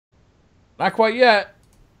Not quite yet.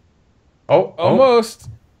 Oh, almost.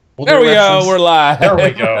 We'll there we go. We're live. There we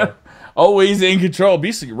go. Always in control.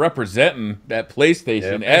 Basically representing that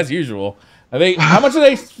PlayStation as usual. I think how much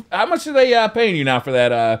are they paying you now for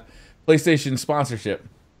that PlayStation sponsorship?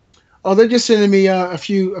 Oh, they're just sending me a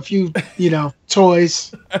few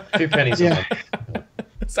toys. A few pennies a month.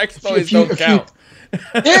 Sex toys don't count.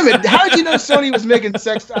 Damn it! How did you know Sony was making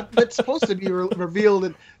sex? That's supposed to be revealed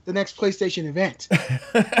at the next PlayStation event.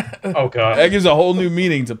 Oh god, that gives a whole new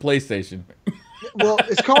meaning to PlayStation. Well,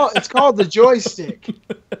 it's called the joystick,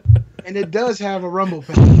 and it does have a rumble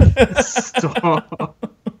pad. Stop.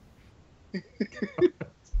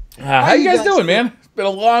 How you guys doing, man? It's been a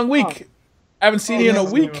long week. I haven't seen you in a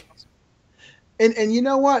week. And you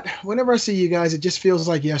know what? Whenever I see you guys, it just feels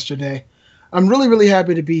like yesterday. I'm really, really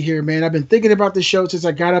happy to be here, man. I've been thinking about the show since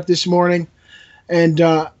I got up this morning. And,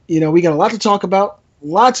 we got a lot to talk about.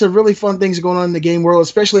 Lots of really fun things going on in the game world,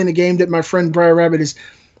 especially in the game that my friend Briar Rabbit is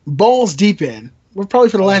balls deep in. We're probably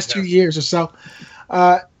for the last 2 years or so.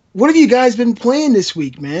 What have you guys been playing this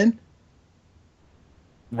week, man?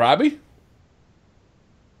 Robbie?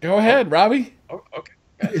 Go ahead, Robbie. Oh, okay.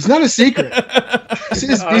 It's not a secret. This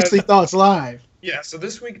is Beastly Thoughts Live. Yeah, so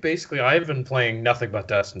this week, basically, I've been playing nothing but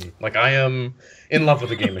Destiny. Like, I am in love with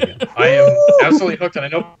the game again. I am absolutely hooked, and I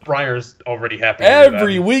know Briar's already happy.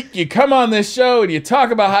 Every week you come on this show and you talk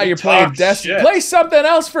about how you're playing Destiny. Play something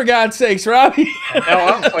else, for God's sakes, Robbie. Now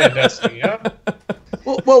I'm playing Destiny, yeah.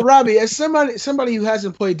 Well, Robbie, as somebody who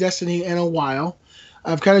hasn't played Destiny in a while,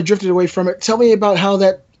 I've kind of drifted away from it. Tell me about how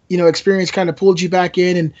that experience kind of pulled you back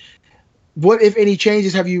in, and what, if any,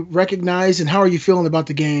 changes have you recognized, and how are you feeling about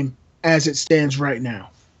the game as it stands right now?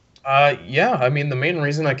 Yeah, I mean, the main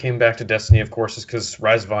reason I came back to Destiny, of course, is because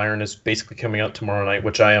Rise of Iron is basically coming out tomorrow night,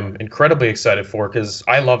 which I am incredibly excited for because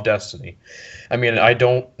I love Destiny. I mean, I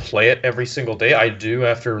don't play it every single day. I do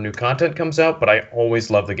after new content comes out, but I always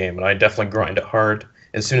love the game, and I definitely grind it hard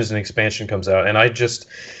as soon as an expansion comes out. And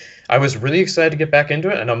I was really excited to get back into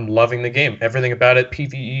it, and I'm loving the game. Everything about it,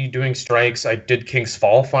 PvE, doing strikes. I did King's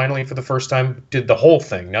Fall finally for the first time. Did the whole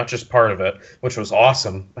thing, not just part of it, which was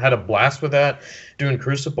awesome. I had a blast with that, doing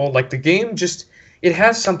Crucible. Like, the game just, it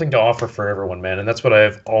has something to offer for everyone, man, and that's what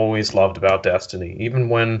I've always loved about Destiny. Even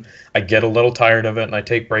when I get a little tired of it and I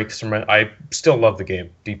take breaks from it, I still love the game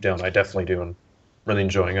deep down. I definitely do, and really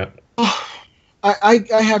enjoying it. I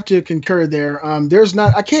have to concur there.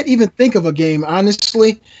 I can't even think of a game,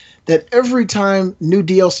 honestly, that every time new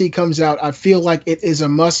DLC comes out, I feel like it is a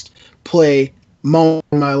must-play moment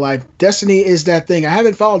in my life. Destiny is that thing. I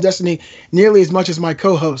haven't followed Destiny nearly as much as my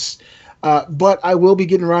co-hosts, but I will be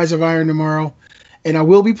getting Rise of Iron tomorrow, and I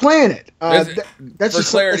will be playing it. That's for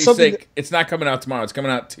clarity's sake, it's not coming out tomorrow. It's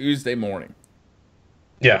coming out Tuesday morning.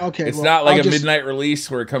 Yeah. Okay. It's not like a midnight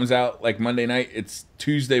release where it comes out like Monday night. It's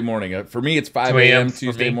Tuesday morning. For me, it's 5 a.m.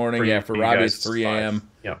 Tuesday morning. Yeah, for Robbie, it's 3 a.m.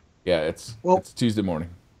 Yeah, it's Tuesday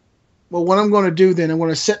morning. Well, what I'm going to do then, I'm going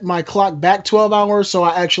to set my clock back 12 hours so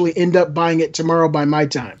I actually end up buying it tomorrow by my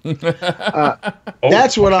time.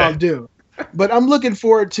 That's what I'll do. But I'm looking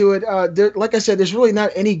forward to it. Like I said, there's really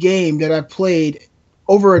not any game that I've played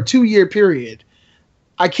over a 2-year period.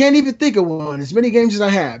 I can't even think of one, as many games as I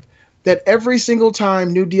have, that every single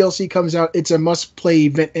time new DLC comes out, it's a must-play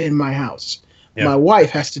event in my house. Yeah. My wife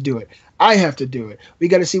has to do it. I have to do it. We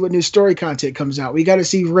got to see what new story content comes out. We got to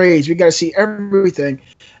see raids. We got to see everything.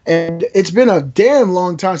 And it's been a damn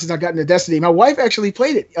long time since I got into Destiny. My wife actually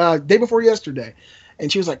played it day before yesterday.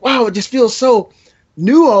 And she was like, wow, it just feels so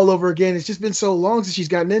new all over again. It's just been so long since she's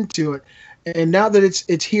gotten into it. And now that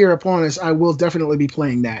it's here upon us, I will definitely be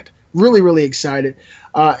playing that. Really, really excited.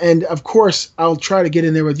 And, of course, I'll try to get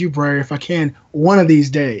in there with you, Briar, if I can, one of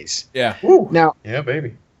these days. Yeah. Now, yeah,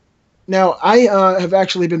 baby. Now, I have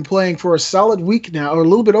actually been playing for a solid week now, or a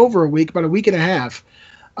little bit over a week, about a week and a half,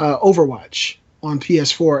 Overwatch on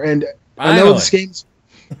PS4. And I know this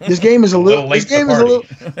game is a little late to the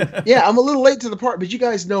party. Yeah, I'm a little late to the party, but you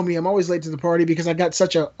guys know me. I'm always late to the party because I got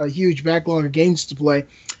such a huge backlog of games to play.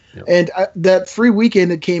 Yep. And that free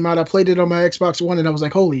weekend that came out, I played it on my Xbox One, and I was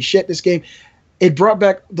like, holy shit, this game. It brought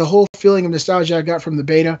back the whole feeling of nostalgia I got from the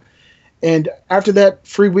beta. And after that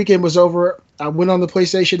free weekend was over, I went on the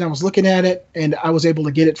PlayStation, I was looking at it, and I was able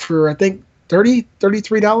to get it for, I think,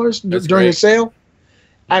 $33 during the sale.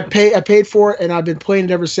 I paid for it, and I've been playing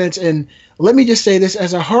it ever since. And let me just say this,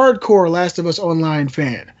 as a hardcore Last of Us Online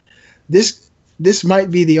fan, this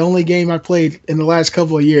might be the only game I played in the last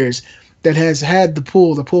couple of years that has had the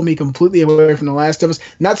pull to pull me completely away from The Last of Us.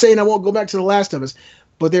 Not saying I won't go back to The Last of Us,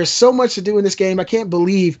 but there's so much to do in this game. I can't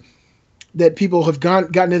believe that people have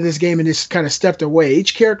gotten into this game and just kind of stepped away.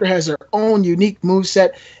 Each character has their own unique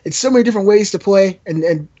moveset. It's so many different ways to play,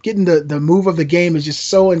 and getting the move of the game is just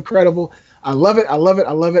so incredible. I love it. I love it.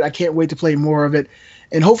 I love it. I can't wait to play more of it.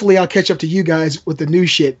 And hopefully I'll catch up to you guys with the new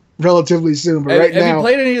shit relatively soon. But right now, have you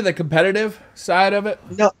played any of the competitive side of it?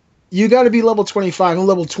 No, you got to be level 25. I'm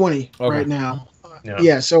level 20 right now.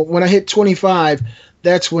 Yeah. So when I hit 25,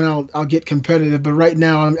 that's when I'll get competitive. But right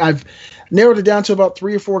now, I've narrowed it down to about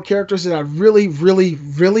 3 or 4 characters that I really, really,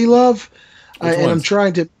 really love. And I'm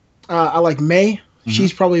trying to. I like May. Mm-hmm.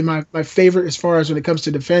 She's probably my favorite as far as when it comes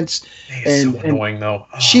to defense. So annoying though.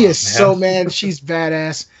 Oh, she is she's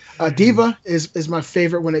badass. Diva is my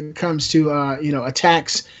favorite when it comes to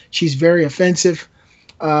attacks. She's very offensive.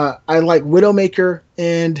 I like Widowmaker,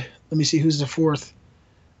 and let me see who's the 4th.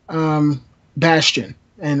 Bastion.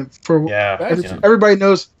 And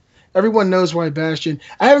everyone knows why Bastion.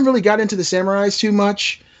 I haven't really got into the samurais too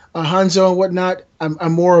much, Hanzo and whatnot.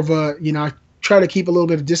 I'm more of a I try to keep a little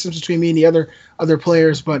bit of distance between me and the other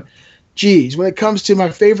players, but geez, when it comes to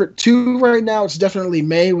my favorite 2 right now, it's definitely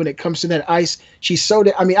May. When it comes to that ice, she's so.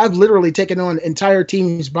 I've literally taken on entire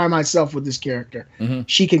teams by myself with this character. Mm-hmm.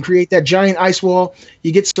 She can create that giant ice wall.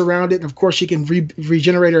 You get surrounded, and of course, she can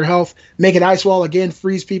regenerate her health, make an ice wall again,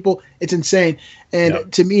 freeze people. It's insane.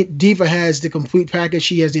 And to me, Diva has the complete package.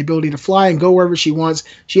 She has the ability to fly and go wherever she wants.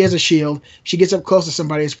 She has a shield. She gets up close to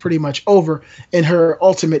somebody, it's pretty much over. And her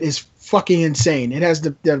ultimate is fucking insane. It has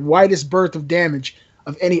the widest berth of damage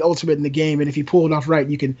of any ultimate in the game, and if you pull it off right,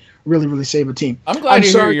 you can really, really save a team. I'm glad to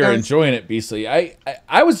hear you're enjoying it, Beastly.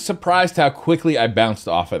 I was surprised how quickly I bounced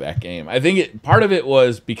off of that game. I think part of it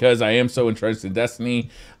was because I am so interested in Destiny.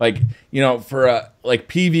 Like, for a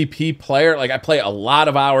PvP player, I play a lot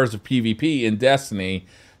of hours of PvP in Destiny.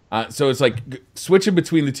 So it's like switching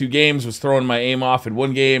between the 2 games was throwing my aim off in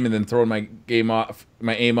one game and then throwing my aim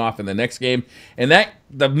off in the next game. And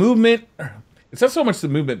the movement, it's not so much the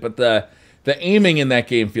movement, but the aiming in that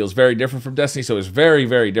game feels very different from Destiny, so it's very,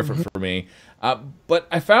 very different for me. But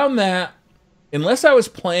I found that unless I was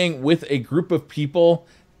playing with a group of people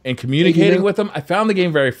and communicating with them, I found the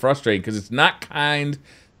game very frustrating because it's not kind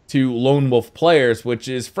to lone wolf players, which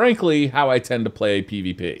is frankly how I tend to play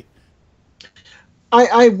PvP.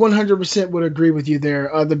 I 100% would agree with you there.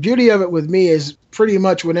 The beauty of it with me is pretty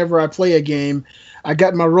much whenever I play a game, I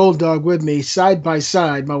got my road dog with me side by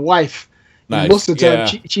side, my wife. Nice. Most of the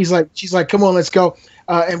time, she's like, come on, let's go.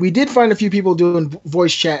 And we did find a few people doing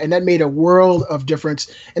voice chat, and that made a world of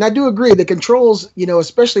difference. And I do agree, the controls,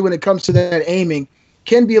 especially when it comes to that aiming,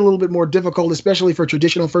 can be a little bit more difficult, especially for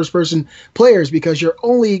traditional first-person players, because you're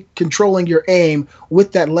only controlling your aim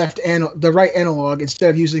with that the right analog instead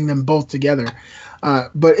of using them both together.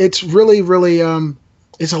 But it's really, really,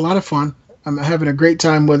 it's a lot of fun. I'm having a great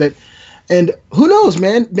time with it. And who knows,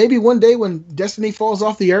 man? Maybe one day when Destiny falls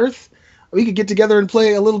off the earth, we could get together and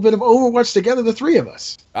play a little bit of Overwatch together, the 3 of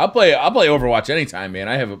us. I'll play Overwatch anytime, man.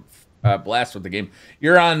 I have a blast with the game.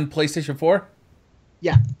 You're on PlayStation 4?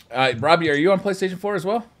 Yeah. Robbie, are you on PlayStation 4 as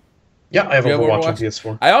well? Yeah, I have Overwatch on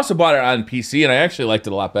PS4. I also bought it on PC, and I actually liked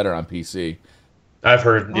it a lot better on PC. I've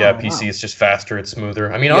heard, PC is just faster, it's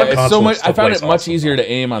smoother. I mean, on console, so much, I found it much easier to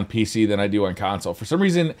aim on PC than I do on console. For some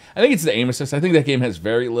reason, I think it's the aim assist. I think that game has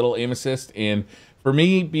very little aim assist, and for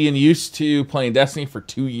me, being used to playing Destiny for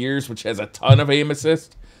 2 years, which has a ton of aim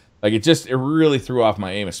assist, it really threw off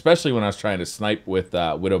my aim, especially when I was trying to snipe with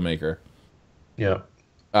Widowmaker. Yeah.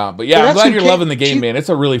 But yeah, I'm glad you're loving the game, man. It's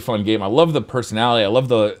a really fun game. I love the personality. I love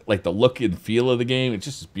the look and feel of the game. It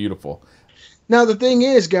just is beautiful. Now the thing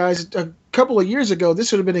is, guys, a couple of years ago,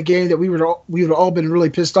 this would have been a game that we would have all been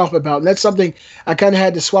really pissed off about, and that's something I kind of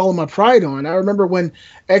had to swallow my pride on. I remember when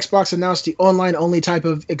Xbox announced the online-only type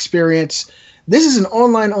of experience. This is an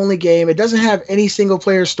online-only game. It doesn't have any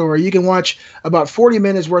single-player story. You can watch about 40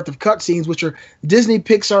 minutes worth of cutscenes, which are Disney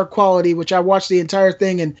Pixar quality, which I watched the entire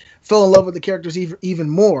thing and fell in love with the characters even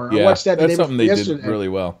more. Yeah, I watched that that's something they did really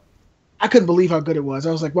well. I couldn't believe how good it was.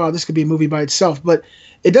 I was like, wow, this could be a movie by itself. But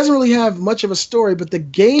it doesn't really have much of a story, but the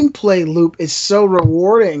gameplay loop is so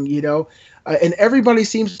rewarding, and everybody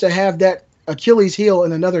seems to have that Achilles heel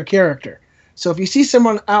in another character. So if you see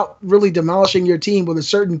someone out really demolishing your team with a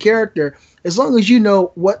certain character, as long as you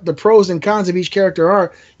know what the pros and cons of each character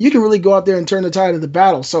are, you can really go out there and turn the tide of the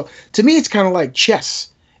battle. So to me, it's kind of like chess.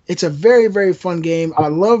 It's a very, very fun game. I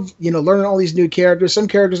love, learning all these new characters. Some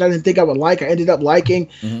characters I didn't think I would like, I ended up liking.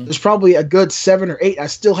 Mm-hmm. There's probably a good 7 or 8 I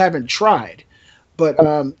still haven't tried. But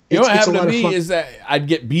what happened to me is that I'd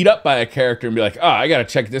get beat up by a character and be like, oh, I got to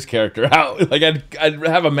check this character out. I'd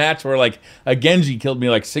have a match where a Genji killed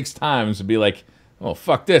me 6 times and be like, oh,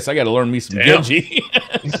 fuck this. I got to learn me some Genji.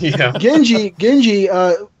 Yeah. Genji,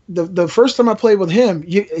 the first time I played with him,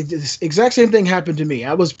 the exact same thing happened to me.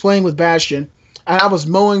 I was playing with Bastion, and I was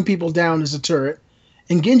mowing people down as a turret,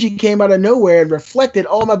 and Genji came out of nowhere and reflected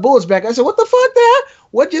all my bullets back. I said, "What the fuck, that?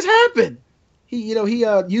 What just happened?" He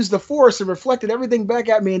used the force and reflected everything back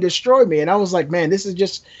at me and destroyed me. And I was like, "Man, this is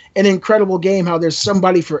just an incredible game. How there's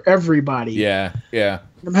somebody for everybody." Yeah, yeah.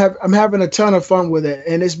 I'm having a ton of fun with it,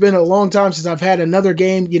 and it's been a long time since I've had another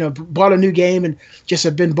game, bought a new game and just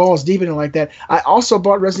have been balls deep in it like that. I also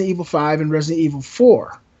bought Resident Evil 5 and Resident Evil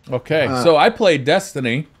 4. Okay, so I played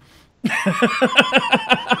Destiny.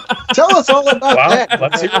 Tell us all about that.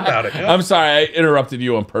 Let's hear about it. Yeah. I'm sorry, I interrupted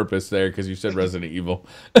you on purpose there because you said Resident Evil.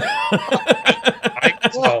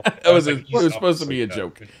 It was supposed to be a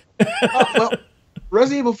joke. Well,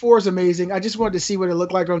 Resident Evil 4 is amazing. I just wanted to see what it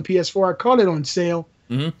looked like on PS4. I caught it on sale.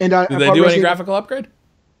 Mm-hmm. And Did they do any graphical upgrade?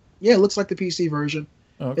 Yeah, it looks like the PC version.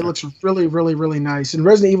 Okay. It looks really, really, really nice. And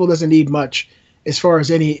Resident Evil doesn't need much as far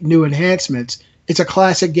as any new enhancements. It's a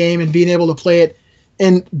classic game, and being able to play it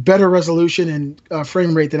in better resolution and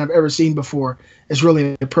frame rate than I've ever seen before is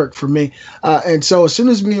really a perk for me. And so as soon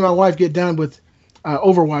as me and my wife get done with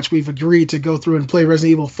Overwatch, we've agreed to go through and play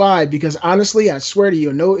Resident Evil 5 because honestly, I swear to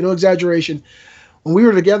you, no exaggeration, when we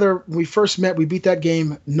were together, when we first met, we beat that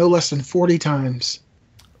game no less than 40 times.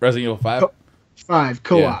 Resident Evil 5? 5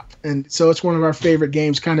 co-op. Yeah. And so it's one of our favorite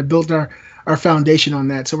games, kind of built our foundation on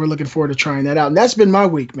that. So we're looking forward to trying that out. And that's been my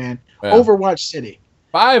week, man. Yeah. Overwatch City.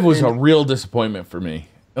 5 was a real disappointment for me.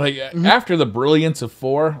 Like, after the brilliance of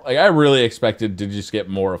 4, like, I really expected to just get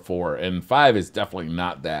more of 4. And 5 is definitely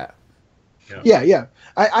not that. Yeah.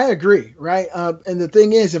 I agree, right? And the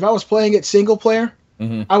thing is, if I was playing it single player,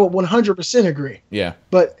 I would 100% agree. Yeah.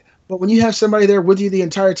 But when you have somebody there with you the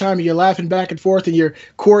entire time and you're laughing back and forth and you're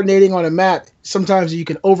coordinating on a map, sometimes you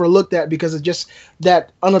can overlook that because of just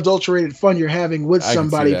that unadulterated fun you're having with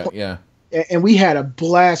somebody. I can see that, yeah. And we had a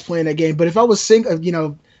blast playing that game. But if I was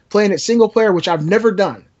playing it single player, which I've never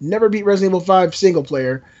done, never beat Resident Evil 5 single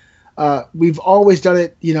player, we've always done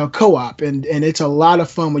it, co-op, and it's a lot of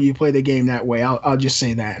fun when you play the game that way. I'll just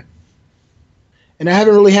say that. And I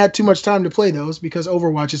haven't really had too much time to play those because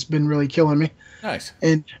Overwatch has been really killing me. Nice.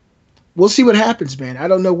 And we'll see what happens, man. I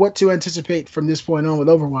don't know what to anticipate from this point on with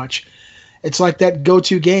Overwatch. It's like that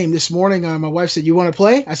go-to game. This morning, my wife said, "You want to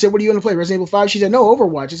play?" I said, "What do you want to play? Resident Evil 5?" She said, "No,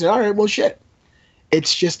 Overwatch." I said, "All right, well, shit."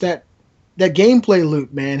 It's just that gameplay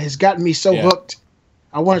loop, man, has gotten me so hooked.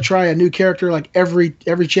 I want to try a new character like every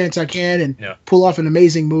chance I can and pull off an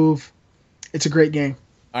amazing move. It's a great game.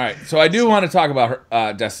 All right, so I do want to talk about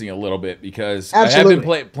Destiny a little bit because Absolutely. I have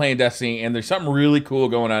been playing Destiny, and there's something really cool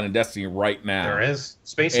going on in Destiny right now. There is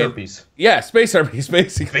space herpes. Yeah, space herpes,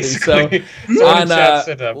 basically. So on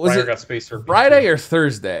was it got space herpes Friday or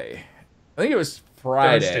Thursday? I think it was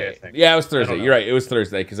Friday. Thursday, I think. Yeah, it was Thursday. You're right. It was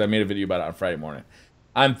Thursday because I made a video about it on Friday morning.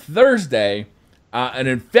 On Thursday, an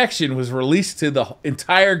infection was released to the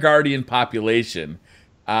entire Guardian population.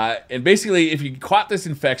 And basically, if you caught this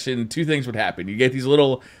infection, two things would happen. You get these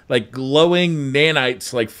little, like, glowing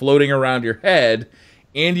nanites, like, floating around your head,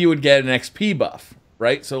 and you would get an XP buff,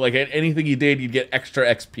 right? So, like, anything you did, you'd get extra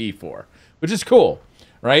XP for, which is cool,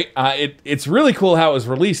 right? It's really cool how it was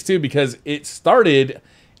released, too, because it started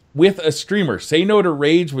with a streamer. Say No to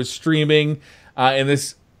Rage was streaming, and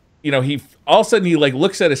this, he all of a sudden, he, like,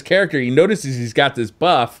 looks at his character, he notices he's got this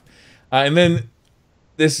buff, and then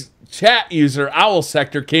this chat user, Owl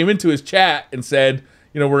Sector, came into his chat and said,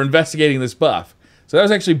 we're investigating this buff. So that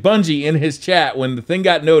was actually Bungie in his chat when the thing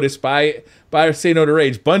got noticed by Say No to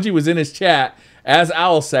Rage. Bungie was in his chat as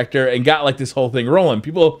Owl Sector and got like this whole thing rolling.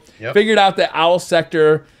 People figured out that Owl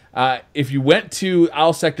Sector, if you went to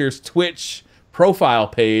Owl Sector's Twitch profile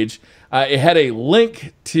page, it had a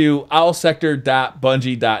link to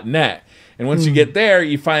owlsector.bungie.net. And once you get there,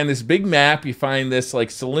 you find this big map, you find this like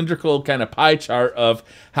cylindrical kind of pie chart of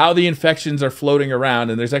how the infections are floating around.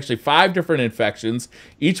 And there's actually 5 different infections,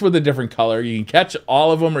 each with a different color. You can catch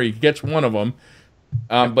all of them or you can catch one of them.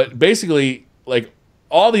 But basically, like,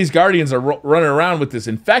 all these Guardians are running around with this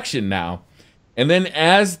infection now. And then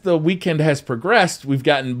as the weekend has progressed, we've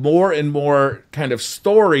gotten more and more kind of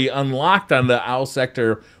story unlocked on the Owl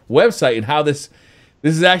Sector website and how this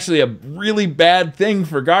is actually a really bad thing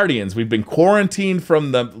for Guardians. We've been quarantined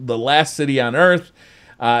from the last city on Earth.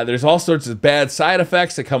 There's all sorts of bad side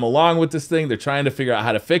effects that come along with this thing. They're trying to figure out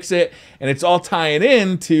how to fix it, and it's all tying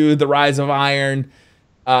into the Rise of Iron,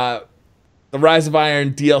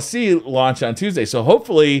 DLC launch on Tuesday. So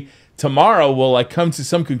hopefully tomorrow we'll like come to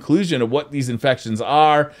some conclusion of what these infections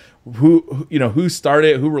are, who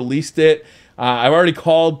started it, who released it. I've already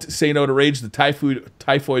called Say No to Rage the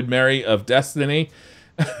Typhoid Mary of Destiny.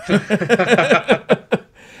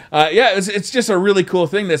 Yeah, it's just a really cool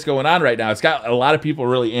thing that's going on right now. It's got a lot of people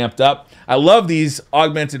really amped up. I love these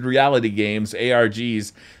augmented reality games,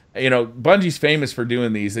 ARGs. You know, Bungie's famous for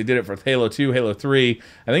doing these. They did it for Halo 2, Halo 3.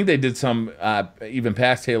 I think they did some even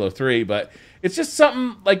past Halo 3, but it's just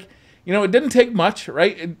something like, you know, it didn't take much,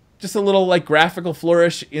 right? Just a little like graphical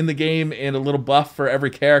flourish in the game and a little buff for every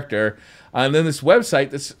character. And then this website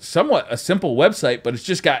that's somewhat a simple website, but it's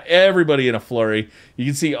just got everybody in a flurry. You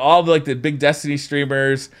can see all the, like the big Destiny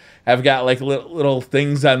streamers have got like little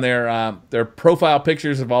things on their profile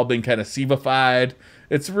pictures have all been kind of Siva-fied.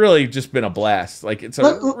 It's really just been a blast. Like, it's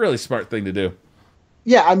a really smart thing to do.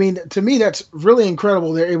 Yeah, I mean, to me, that's really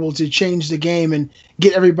incredible. They're able to change the game and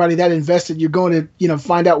get everybody that invested. You're going to, you know,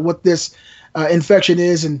 find out what this infection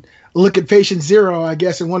is and look at patient 0, I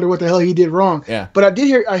guess, and wonder what the hell he did wrong. Yeah. But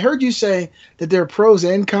I heard you say that there are pros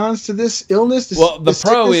and cons to this illness.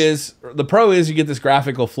 The pro is you get this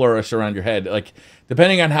graphical flourish around your head. Like,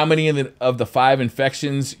 depending on how many of the 5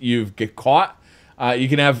 infections you've get caught, you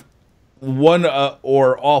can have one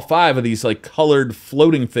or all 5 of these like colored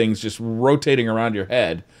floating things just rotating around your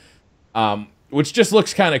head, which just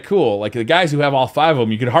looks kind of cool. Like the guys who have all 5 of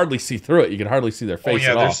them, you can hardly see through it. You can hardly see their face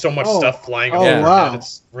at all. There's so much stuff flying over your head.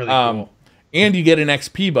 It's really cool. And you get an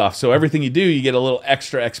XP buff, so everything you do, you get a little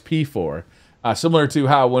extra XP for. Similar to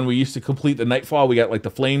how when we used to complete the Nightfall, we got like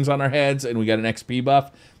the flames on our heads and we got an XP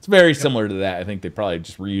buff. It's very similar to that. I think they probably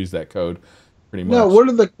just reused that code. Pretty much. No,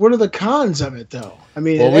 what are the cons of it though? I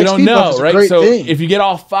mean, well, we don't know, right? So thing. if you get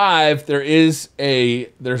all 5, there's a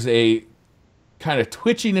kind of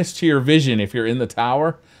twitchiness to your vision if you're in the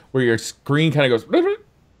tower, where your screen kind of goes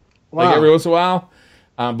like every once in a while.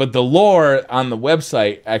 But the lore on the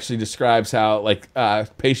website actually describes how like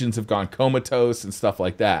patients have gone comatose and stuff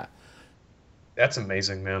like that. That's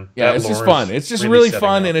amazing, man. Yeah, it's just fun. It's just really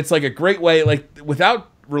fun, and it's like a great way, like without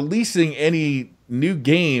releasing any new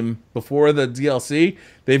game before the DLC,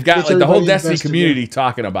 they've got like the whole Destiny community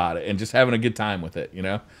talking about it and just having a good time with it, you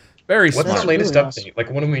know? Very smart. What's the latest update? Like,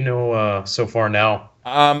 what do we know so far now?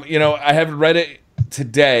 You know, I haven't read it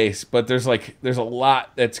today, but there's a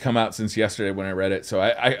lot that's come out since yesterday when I read it, so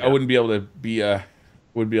I wouldn't be able to be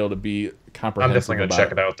comprehensive. I'm definitely gonna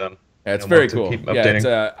check it out then. Yeah, it's very cool. Yeah, it's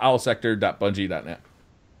owlsector.bungie.net.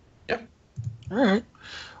 Yeah. All right.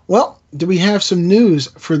 Well, do we have some news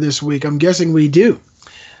for this week? I'm guessing we do.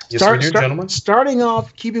 Yes, we do, gentlemen. Starting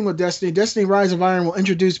off, keeping with Destiny, Destiny Rise of Iron will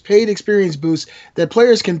introduce paid experience boosts that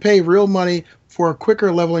players can pay real money for a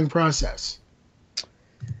quicker leveling process.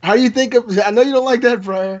 How do you think of... I know you don't like that,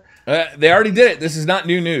 Brian. They already did it. This is not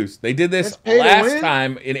new news. They did this last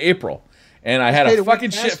time in April, and I had a fucking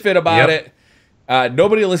shit fit about it.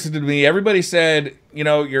 Nobody listened to me. Everybody said, you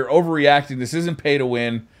know, you're overreacting. This isn't pay to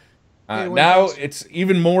win. Now it's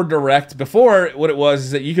even more direct. Before, what it was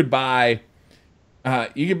is that you could buy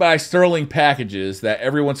sterling packages that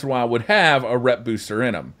every once in a while would have a rep booster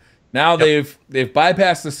in them. Now they've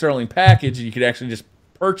bypassed the sterling package, and you could actually just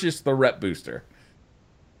purchase the rep booster.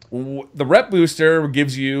 The rep booster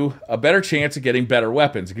gives you a better chance of getting better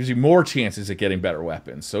weapons. It gives you more chances at getting better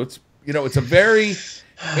weapons. So it's, you know, it's a very,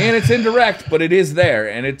 and it's indirect, but it is there,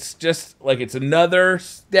 and it's just like it's another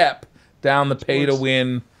step down the pay to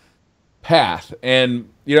win path. And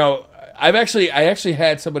you know, I actually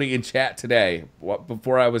had somebody in chat today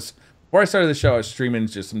before I started the show. I was streaming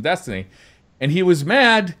just some Destiny, and he was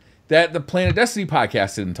mad that the Planet Destiny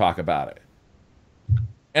podcast didn't talk about it.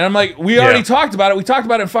 And I'm like, we already talked about it. We talked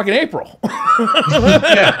about it in fucking April.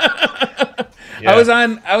 I was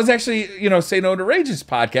actually, you know, Say No to Rage's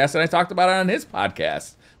podcast, and I talked about it on his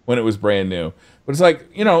podcast when it was brand new. But it's like,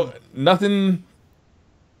 you know, nothing.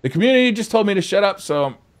 The community just told me to shut up,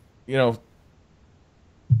 so, you know,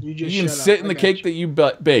 you can sit in the cake that you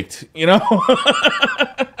baked, you know?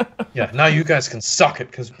 Yeah, now you guys can suck it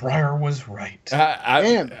because Briar was right.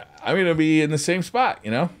 I'm going to be in the same spot,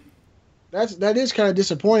 you know? That is kind of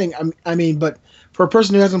disappointing. I mean, but for a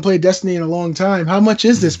person who hasn't played Destiny in a long time, how much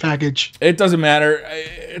is this package? It doesn't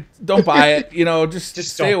matter. Don't buy it. You know, just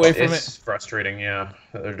stay away from it. It's frustrating, that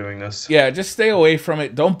they're doing this. Yeah, just stay away from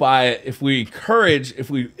it. Don't buy it. If we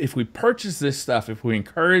purchase this stuff, if we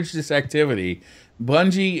encourage this activity,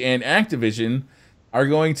 Bungie and Activision are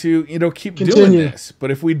going to, you know, keep doing this.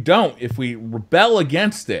 But if we don't, if we rebel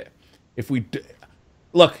against it,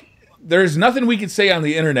 look. There's nothing we can say on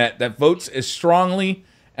the internet that votes as strongly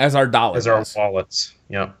as our dollar. As our wallets,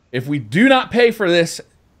 yeah. If we do not pay for this,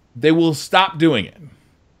 they will stop doing it.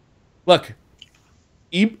 Look,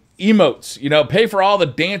 emotes, you know, pay for all the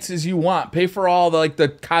dances you want. Pay for all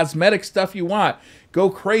the cosmetic stuff you want. Go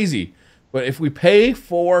crazy. But if we pay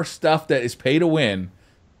for stuff that is pay to win,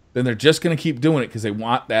 then they're just going to keep doing it because they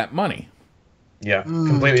want that money. Yeah,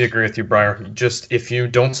 completely agree with you, Briar. Just if you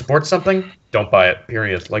don't support something, don't buy it.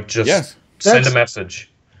 Period. Like just send a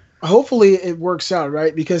message. Hopefully it works out,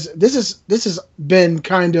 right? Because this has been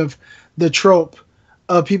kind of the trope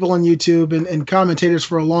of people on YouTube and commentators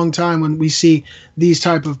for a long time when we see these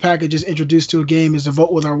type of packages introduced to a game is to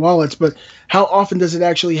vote with our wallets. But how often does it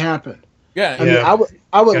actually happen? Yeah, I mean,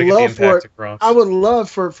 I would love for it. I would love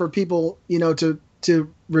for people,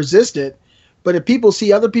 to resist it. But if people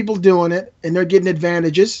see other people doing it and they're getting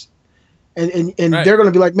advantages, and they're going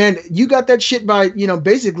to be like, man, you got that shit by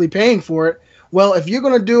basically paying for it. Well, if you're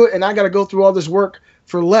going to do it and I got to go through all this work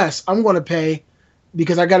for less, I'm going to pay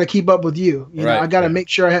because I got to keep up with you. You know, I got to make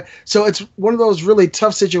sure I have. So it's one of those really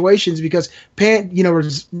tough situations because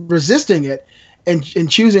resisting it and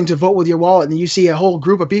choosing to vote with your wallet, and you see a whole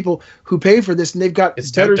group of people who pay for this and they've got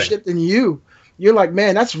better shit than you. You're like,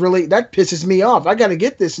 man, that pisses me off. I got to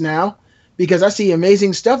get this now because I see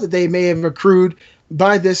amazing stuff that they may have accrued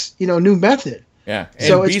by this, new method. Yeah, and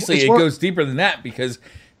so Beastly, it goes deeper than that because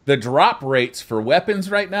the drop rates for weapons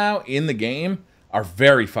right now in the game are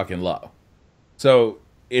very fucking low. So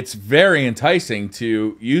it's very enticing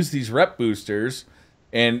to use these rep boosters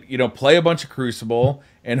and, play a bunch of Crucible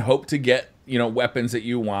and hope to get, weapons that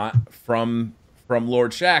you want from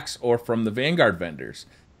Lord Shaxx or from the Vanguard vendors.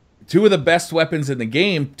 Two of the best weapons in the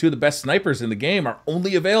game, two of the best snipers in the game are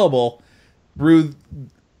only available through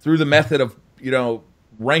the method of,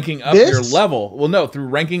 ranking up your level. Well, no, through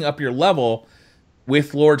ranking up your level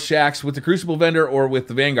with Lord Shaxx, with the Crucible vendor, or with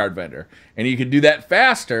the Vanguard vendor. And you can do that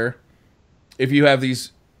faster if you have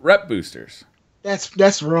these rep boosters.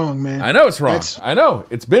 That's wrong, man. I know it's wrong. I know.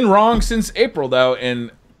 It's been wrong since April, though,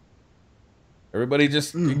 and everybody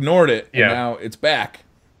just ignored it, and now it's back.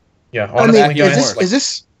 Yeah,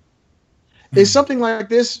 honestly, is something like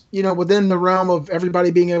this, within the realm of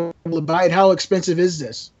everybody being able to buy it? How expensive is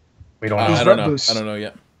this? We don't know. I don't know. I don't know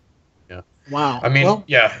yet. Yeah. Wow. I mean,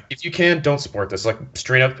 if you can, don't support this. Like,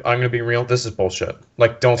 straight up, I'm going to be real. This is bullshit.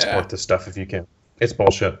 Like, don't support this stuff if you can. It's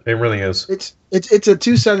bullshit. It really is. It's a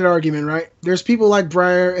two-sided argument, right? There's people like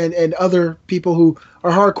Briar and other people who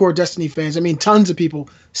are hardcore Destiny fans. I mean, tons of people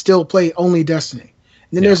still play only Destiny.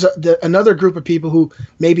 And then there's another group of people who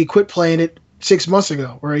maybe quit playing it 6 months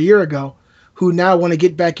ago or a year ago, who now want to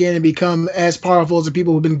get back in and become as powerful as the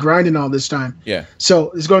people who've been grinding all this time. Yeah.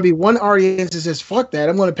 So there's going to be one audience that says, fuck that,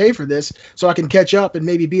 I'm going to pay for this so I can catch up and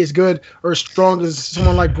maybe be as good or as strong as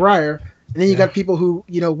someone like Briar. And then you got people who,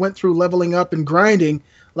 went through leveling up and grinding,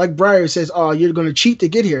 like Briar says, oh, you're going to cheat to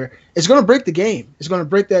get here. It's going to break the game. It's going to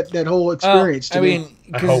break that whole experience. I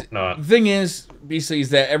hope not. The thing is, Beastly,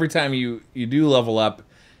 is that every time you do level up,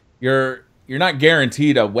 you're not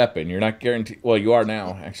guaranteed a weapon. You're not guaranteed. Well, you are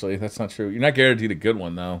now. Actually, that's not true. You're not guaranteed a good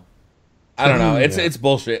one though. I don't know. It's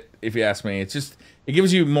bullshit if you ask me. It's just it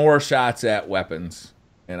gives you more shots at weapons,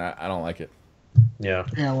 and I don't like it. Yeah.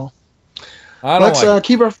 Yeah. Well, let's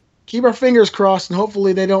keep our fingers crossed, and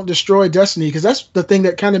hopefully they don't destroy Destiny, because that's the thing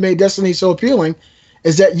that kind of made Destiny so appealing,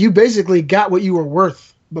 is that you basically got what you were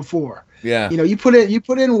worth before. Yeah. You put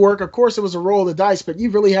in work. Of course, it was a roll of the dice, but you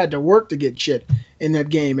really had to work to get shit in that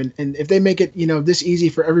game. And if they make it, this easy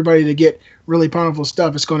for everybody to get really powerful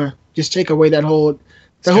stuff, it's going to just take away that whole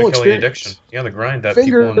experience. Kill the addiction. Yeah, the grind that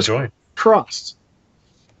people enjoy. Crossed.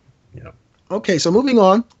 Yeah. Okay, so moving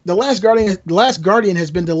on. The Last Guardian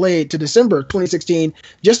has been delayed to December 2016,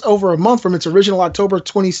 just over a month from its original October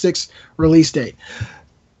 26th release date.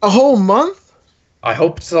 A whole month? I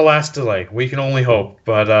hope it's the last delay. We can only hope,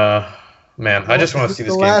 but man, I just want to see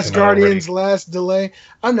this game come out already. The Last Guardian's last delay.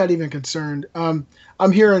 I'm not even concerned. I'm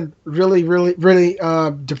hearing really, really, really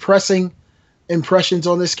depressing impressions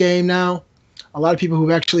on this game now. A lot of people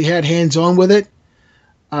who've actually had hands-on with it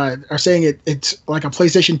are saying it's like a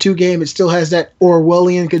PlayStation 2 game. It still has that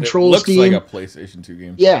Orwellian control scheme. It looks like a PlayStation 2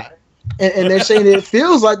 game. Yeah. And they're saying it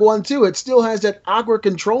feels like one, too. It still has that awkward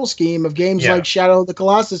control scheme of games like Shadow of the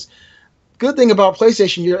Colossus. Good thing about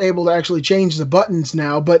PlayStation, you're able to actually change the buttons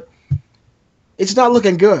now, but it's not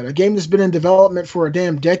looking good. A game that's been in development for a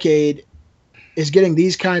damn decade is getting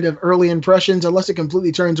these kind of early impressions. Unless it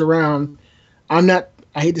completely turns around, I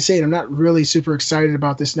hate to say it, I'm not really super excited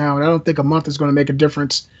about this now, and I don't think a month is going to make a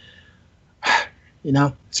difference.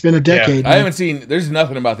 It's been a decade. I haven't seen, there's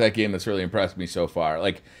nothing about that game that's really impressed me so far.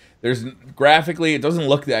 Like, graphically, it doesn't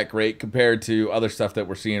look that great compared to other stuff that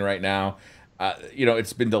we're seeing right now.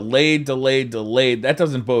 It's been delayed. That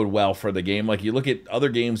doesn't bode well for the game. Like, you look at other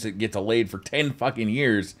games that get delayed for 10 fucking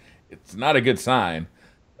years, it's not a good sign.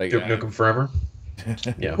 Like, Duke Nukem Forever.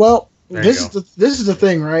 Yeah. Well, this is the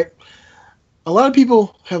thing, right? A lot of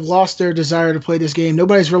people have lost their desire to play this game.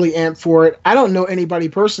 Nobody's really amped for it. I don't know anybody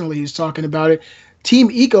personally who's talking about it.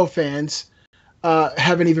 Team Eco fans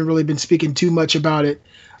haven't even really been speaking too much about it.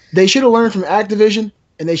 They should have learned from Activision,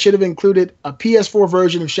 and they should have included a PS4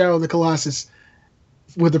 version of Shadow of the Colossus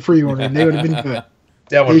with the pre-order. And they would have been good.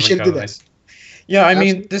 That would They have should been do kind of that. nice. Yeah, I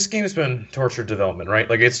mean, this game has been tortured development, right?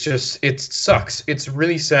 Like, it sucks. It's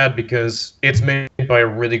really sad because it's made by a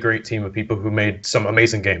really great team of people who made some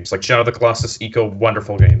amazing games, like Shadow of the Colossus,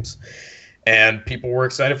 wonderful games. And people were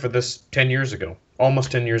excited for this 10 years ago,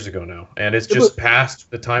 almost 10 years ago now. And it's just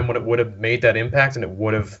past the time when it would have made that impact, and it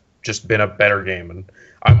would have just been a better game. And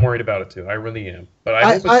I'm worried about it, too. I really am. But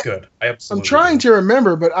I hope it's good. I'm trying to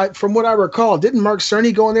remember, but from what I recall, didn't Mark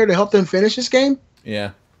Cerny go in there to help them finish this game?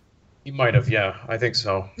 Yeah. He might have, yeah. I think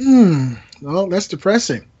so. Well, that's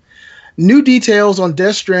depressing. New details on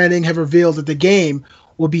Death Stranding have revealed that the game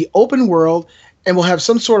will be open world and will have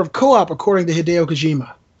some sort of co-op, according to Hideo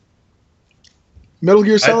Kojima. Metal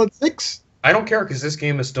Gear Solid 6? I don't care because this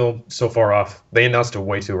game is still so far off. They announced it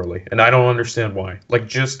way too early, and I don't understand why. Like,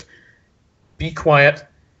 just be quiet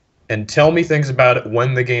and tell me things about it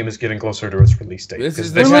when the game is getting closer to its release date. This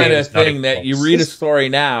is the kind of thing that you read a story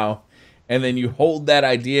now, and then you hold that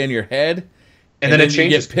idea in your head, and then it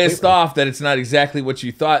changes. You get pissed off that it's not exactly what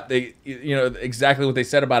you thought exactly what they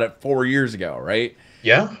said about it 4 years ago, right?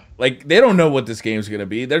 Yeah. Like, they don't know what this game's going to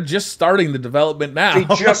be. They're just starting the development now.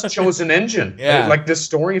 They just chose an engine. Yeah. Like, this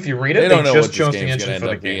story, if you read it, they don't know just what chose this the game's engine going to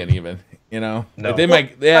for end the up game. being even, you know? No.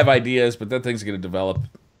 Like, they have ideas, but that thing's going to develop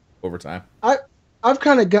over time. I've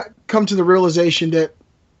kind of come to the realization that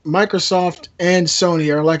Microsoft and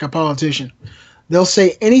Sony are like a politician. They'll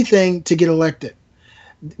say anything to get elected.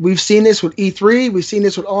 We've seen this with E3. We've seen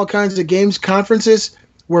this with all kinds of games conferences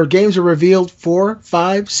where games are revealed 4,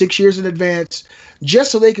 5, 6 years in advance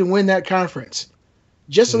just so they can win that conference,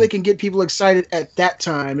 just so they can get people excited at that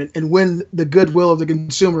time and win the goodwill of the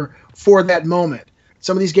consumer for that moment.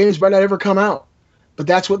 Some of these games might not ever come out, but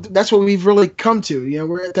that's what we've really come to. You know,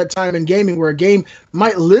 we're at that time in gaming where a game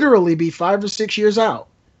might literally be 5 or 6 years out,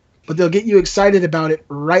 but they'll get you excited about it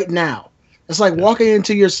right now. It's like walking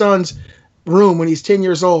into your son's room when he's 10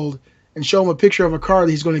 years old and show him a picture of a car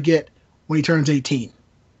that he's going to get when he turns 18.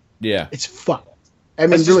 Yeah. It's fun. I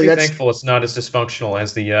mean, Let's really, just be thankful it's not as dysfunctional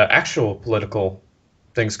as the actual political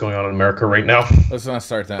things going on in America right now. Let's not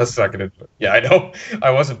start that. Let's not get into it. Yeah, I know. I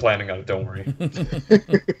wasn't planning on it. Don't worry.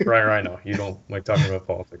 Right, I know. You don't like talking about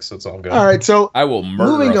politics, so it's all good. All right, so I will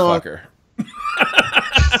murder a fucker.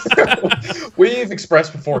 We've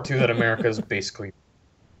expressed before, too, that America is basically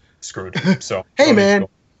screwed. So hey, man.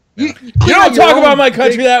 You don't talk about my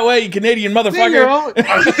country that way, you Canadian motherfucker.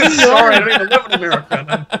 Sorry, I don't even live in America,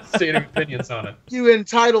 and I'm stating opinions on it. You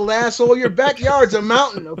entitled asshole. Your backyard's a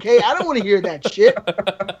mountain, okay? I don't want to hear that shit.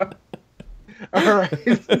 All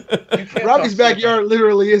right. Robbie's backyard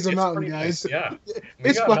literally is a mountain, guys. Nice. Yeah.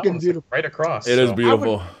 It's fucking beautiful. Right across. It is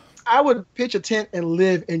beautiful. I would pitch a tent and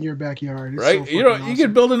live in your backyard. It's right? So You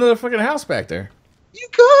could build another fucking house back there. You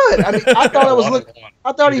could. I mean, I thought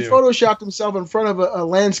I thought he photoshopped himself in front of a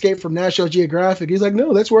landscape from National Geographic. He's like,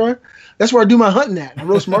 no, that's where I do my hunting at. I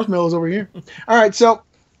roast marshmallows over here. All right, so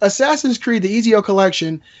Assassin's Creed: The Ezio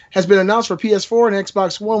Collection has been announced for PS4 and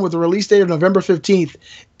Xbox One with a release date of November 15th.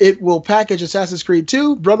 It will package Assassin's Creed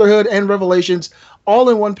 2, Brotherhood, and Revelations all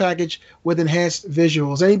in one package with enhanced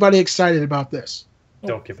visuals. Anybody excited about this?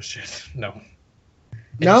 Don't give a shit. No.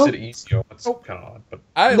 No? Ezio. That's kind of odd, but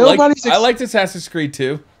I liked Assassin's Creed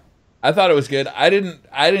 2. I thought it was good. I didn't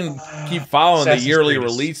keep following the yearly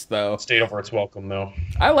release though. Stayed over its welcome though.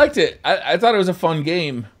 I liked it. I thought it was a fun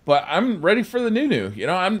game, but I'm ready for the new. You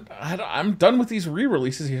know, I'm done with these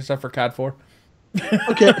re-releases except for COD 4.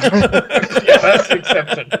 Okay. Yeah, that's the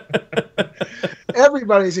exception.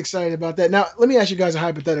 Everybody's excited about that. Now, let me ask you guys a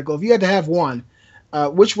hypothetical. If you had to have one,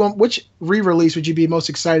 which re-release would you be most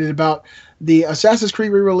excited about? The Assassin's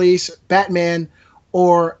Creed re-release, Batman,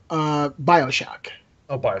 or BioShock?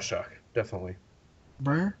 Oh, BioShock, definitely.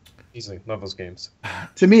 Blair? Easily, love those games.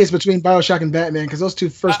 To me, it's between BioShock and Batman because those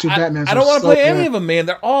first two Batmans. I don't want to play any of them, man.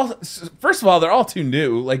 They're all, first of all, they're all too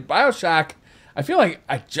new. Like BioShock, I feel like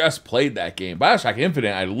I just played that game. BioShock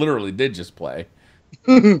Infinite, I literally did just play.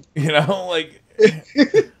 You know, like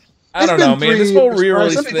I don't know, man. This whole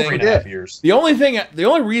re-release thing.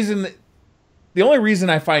 The only reason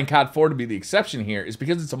I find COD 4 to be the exception here is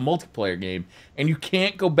because it's a multiplayer game and you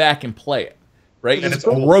can't go back and play it. Right? And it's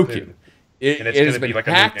broken. It has been like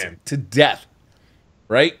hacked to death.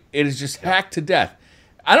 Right? It is just hacked to death.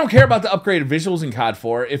 I don't care about the upgraded visuals in COD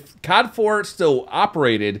 4. If COD 4 still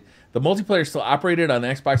operated the multiplayer still operated on the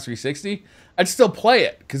Xbox 360, I'd still play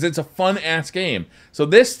it because it's a fun-ass game. So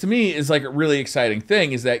this, to me, is like a really exciting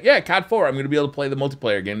thing, is that, yeah, COD 4, I'm going to be able to play the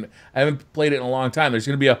multiplayer again. I haven't played it in a long time. There's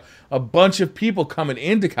going to be a bunch of people coming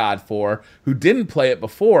into COD 4 who didn't play it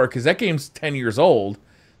before, because that game's 10 years old,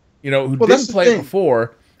 you know, who didn't play it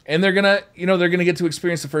before. And they're gonna, you know, they're gonna get to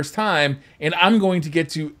experience the first time, and I'm going to get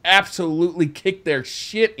to absolutely kick their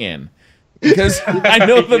shit in, because I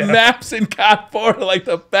know the maps in COD 4 like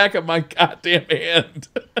the back of my goddamn hand.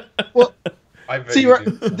 Well, see, right,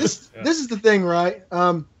 this is the thing, right?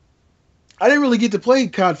 I didn't really get to play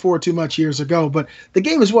COD 4 too much years ago, but the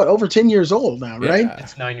game is what, over 10 years old now, right? Yeah,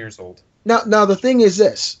 it's 9 years old. Now the thing is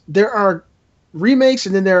this: there are remakes,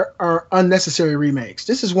 and then there are unnecessary remakes.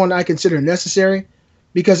 This is one I consider necessary,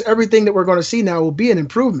 because everything that we're going to see now will be an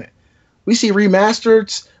improvement. We see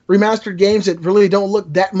remastered games that really don't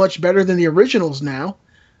look that much better than the originals now.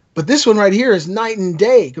 But this one right here is night and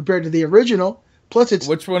day compared to the original. Plus, it's...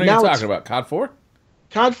 Which one are you talking about? COD 4?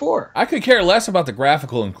 COD 4. I could care less about the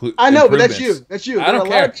graphical I know, but that's you. That's you. I don't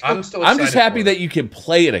care. I'm just happy that you can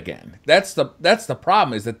play it again. That's the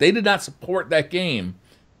problem, is that they did not support that game.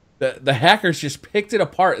 The hackers just picked it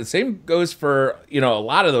apart. The same goes for, you know, a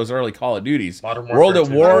lot of those early Call of Duties. World at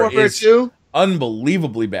War is 2?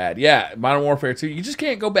 Unbelievably bad. Yeah, Modern Warfare 2. You just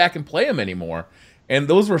can't go back and play them anymore. And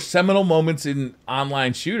those were seminal moments in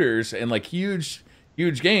online shooters and like huge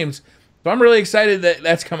games. So I'm really excited that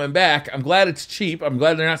that's coming back. I'm glad it's cheap. I'm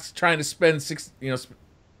glad they're not trying to spend sell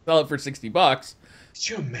it for $60. Could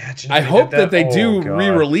you imagine? I hope that they do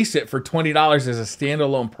re-release it for $20 as a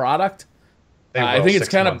standalone product. I think it's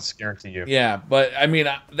kind of guarantee you. Yeah, but I mean,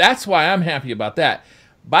 that's why I'm happy about that.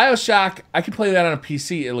 BioShock, I can play that on a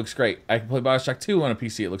PC. It looks great. I can play BioShock 2 on a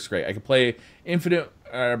PC. It looks great. I can play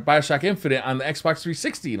BioShock Infinite on the Xbox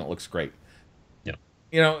 360, and it looks great. Yeah.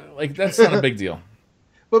 You know, like, that's not a big deal.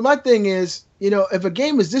 But my thing is, you know, if a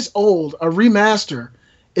game is this old, a remaster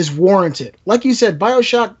is warranted. Like you said,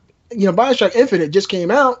 BioShock Infinite just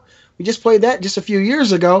came out. We just played that just a few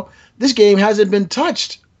years ago. This game hasn't been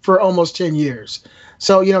touched for almost 10 years.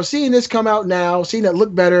 So, you know, seeing this come out now, seeing it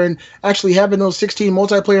look better, and actually having those 16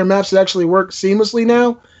 multiplayer maps that actually work seamlessly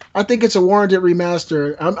now, I think it's a warranted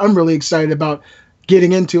remaster. I'm really excited about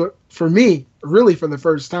getting into it, for me, really for the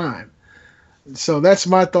first time. So that's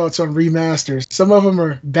my thoughts on remasters. Some of them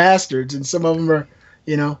are bastards, and some of them are,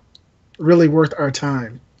 you know, really worth our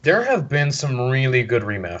time. There have been some really good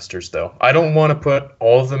remasters, though. I don't want to put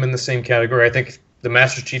all of them in the same category. I think the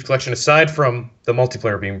Master Chief Collection, aside from the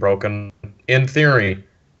multiplayer being broken, in theory,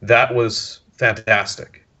 that was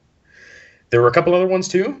fantastic. There were a couple other ones,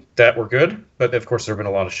 too, that were good, but of course there have been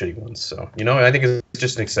a lot of shitty ones. So, you know, I think it's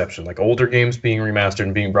just an exception. Like, older games being remastered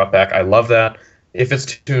and being brought back, I love that. If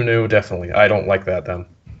it's too new, definitely. I don't like that, then.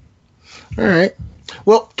 All right.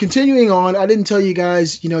 Well, continuing on, I didn't tell you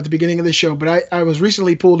guys, you know, at the beginning of the show, but I was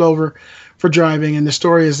recently pulled over for driving, and the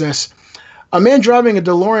story is this. A man driving a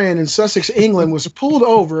DeLorean in Sussex, England, was pulled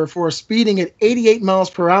over for speeding at 88 miles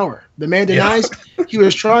per hour. The man denies he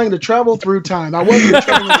was trying to travel through time. I wasn't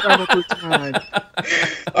trying to travel through time.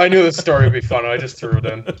 I knew this story would be fun. I just threw it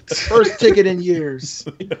in. First ticket in years.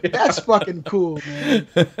 That's fucking cool, man.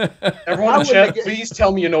 Everyone in chat, please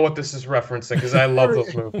tell me you know what this is referencing, because I love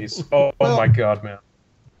those movies. Oh my God, man.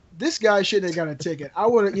 This guy shouldn't have got a ticket. I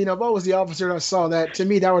would have, you know, if I was the officer and I saw that, to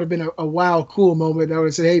me, that would have been a wow, cool moment. I would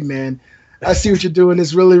have said, hey, man, I see what you're doing.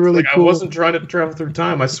 It's really, really cool. I wasn't trying to travel through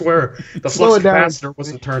time. I swear. The flux capacitor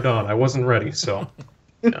wasn't turned on. I wasn't ready, so.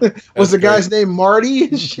 Yeah, was the guy's name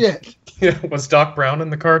Marty? Shit. Yeah, was Doc Brown in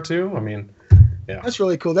the car, too? I mean, yeah. That's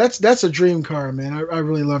really cool. That's a dream car, man. I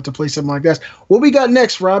really love to play something like that. What we got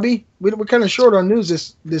next, Robbie? We're kind of short on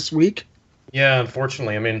news this week. Yeah,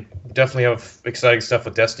 unfortunately. I mean, definitely have exciting stuff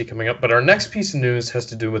with Destiny coming up, but our next piece of news has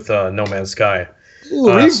to do with No Man's Sky.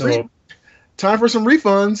 Ooh, time for some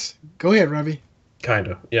refunds. Go ahead, Robbie.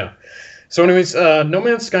 Kinda, yeah. So anyways, No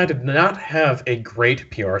Man's Sky did not have a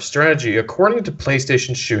great PR strategy, according to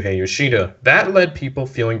PlayStation's Shuhei Yoshida. That led people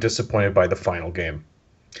feeling disappointed by the final game.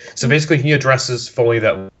 So basically, he addresses fully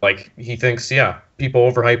that, like, he thinks, yeah, people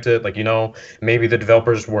overhyped it, like, you know, maybe the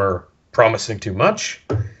developers were promising too much,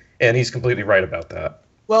 and he's completely right about that.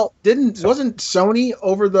 Well, wasn't Sony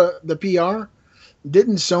over the PR?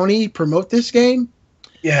 Didn't Sony promote this game?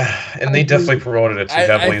 Yeah, and they definitely promoted it too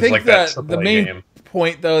heavily. I think like that AAA the main game.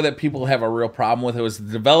 point, though, that people have a real problem with, it was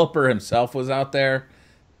the developer himself was out there,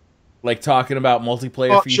 like, talking about multiplayer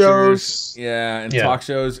talk features. Shows. Yeah, and talk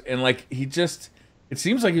shows. And, like, it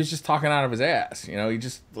seems like he was just talking out of his ass. You know, he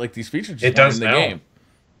just, like, these features just weren't in the game.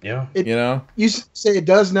 Yeah. You say it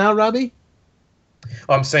does now, Robbie?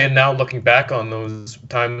 I'm saying now, looking back on those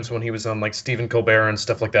times when he was on like Stephen Colbert and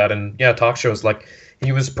stuff like that, and yeah, talk shows, like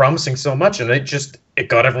he was promising so much, and it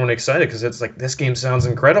got everyone excited because it's like this game sounds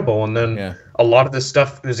incredible, and then a lot of this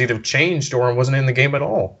stuff was either changed or wasn't in the game at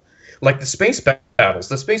all. Like the space battles.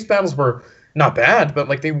 The space battles were not bad, but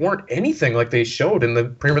like they weren't anything like they showed in the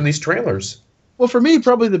pre-release trailers. Well, for me,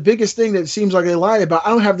 probably the biggest thing that seems like they lied about. I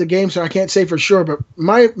don't have the game, so I can't say for sure. But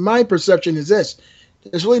my perception is this: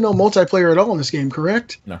 there's really no multiplayer at all in this game.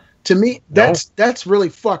 Correct? No. To me, that's really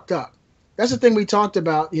fucked up. That's the thing we talked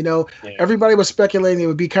about. Everybody was speculating it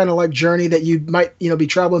would be kind of like Journey, that you might be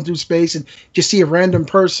traveling through space and just see a random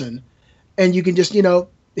person, and you can just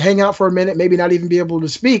hang out for a minute, maybe not even be able to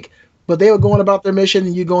speak, but they were going about their mission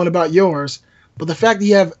and you going about yours. But the fact that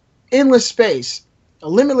you have endless space,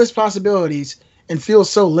 limitless possibilities, and feel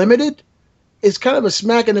so limited, it's kind of a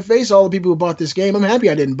smack in the face. All the people who bought this game, I'm happy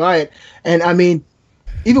I didn't buy it. And I mean,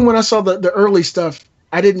 even when I saw the early stuff,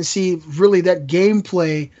 I didn't see really that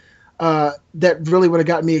gameplay that really would have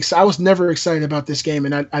gotten me excited. I was never excited about this game,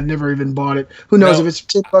 and I never even bought it. Who knows if it's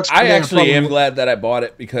 $10? I actually am glad that I bought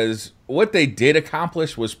it, because what they did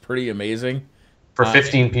accomplish was pretty amazing. For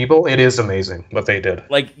 15 people, it is amazing what they did.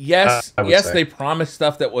 Like, yes, they promised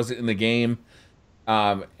stuff that wasn't in the game.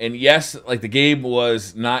 And yes, like the game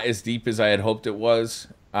was not as deep as I had hoped it was.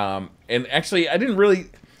 And actually, I didn't really,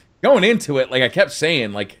 going into it, like I kept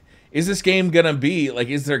saying, like, is this game going to be, like,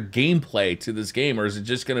 is there gameplay to this game, or is it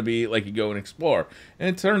just going to be, like, you go and explore? And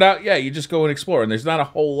it turned out, yeah, you just go and explore, and there's not a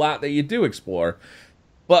whole lot that you do explore.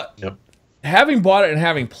 But having bought it and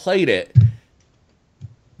having played it,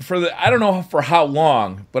 I don't know for how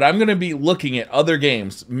long, but I'm going to be looking at other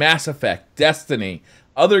games, Mass Effect, Destiny,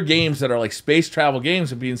 other games that are, like, space travel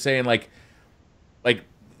games, and saying, like,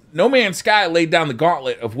 No Man's Sky laid down the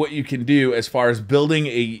gauntlet of what you can do as far as building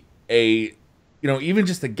a even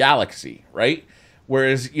just a galaxy, right?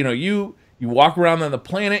 Whereas, you walk around on the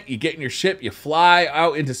planet, you get in your ship, you fly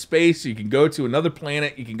out into space, you can go to another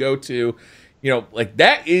planet, you can go to, like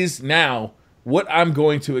that is now what I'm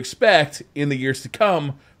going to expect in the years to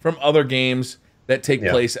come from other games that take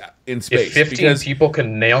place in space. If 15 people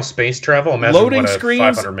can nail space travel, imagine loading what a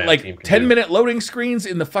screens, 500-man like team can 10-minute loading screens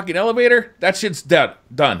in the fucking elevator, that shit's done.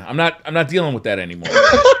 I'm not dealing with that anymore.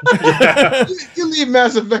 You leave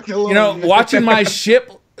Mass Effect alone. Watching my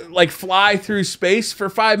ship like fly through space for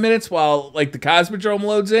 5 minutes while like the Cosmodrome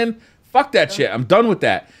loads in, fuck that shit. I'm done with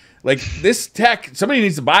that. Like this tech, somebody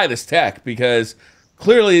needs to buy this tech, because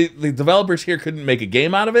clearly the developers here couldn't make a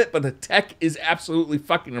game out of it, but the tech is absolutely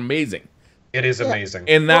fucking amazing. It is amazing.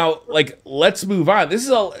 And now, like, let's move on.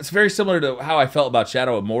 It's very similar to how I felt about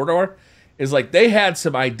Shadow of Mordor. Is like they had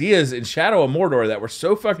some ideas in Shadow of Mordor that were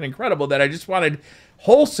so fucking incredible that I just wanted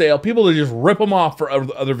wholesale people to just rip them off for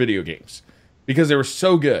other video games, because they were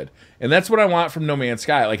so good. And that's what I want from No Man's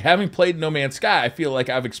Sky. Like, having played No Man's Sky, I feel like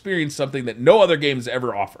I've experienced something that no other game has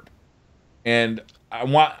ever offered. And I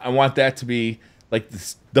want that to be like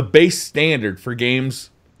the base standard for games.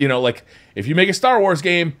 Like if you make a Star Wars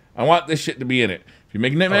game, I want this shit to be in it. If you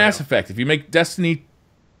make Mass Effect, if you make Destiny,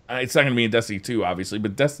 it's not going to be in Destiny 2, obviously,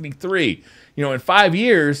 but Destiny 3, in 5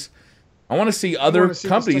 years, I want to see other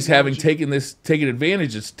companies taken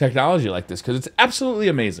advantage of technology like this, because it's absolutely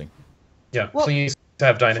amazing. Yeah, please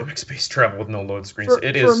have dynamic space travel with no load screens.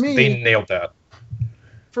 They nailed that.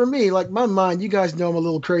 For me, like my mind, you guys know I'm a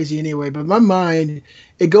little crazy anyway, but my mind,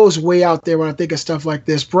 it goes way out there when I think of stuff like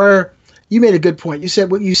this. Blair, you made a good point. You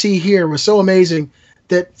said what you see here was so amazing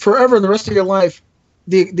that forever in the rest of your life,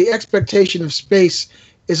 the expectation of space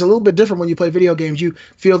is a little bit different when you play video games. You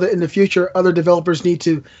feel that in the future, other developers need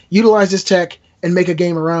to utilize this tech and make a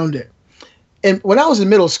game around it. And when I was in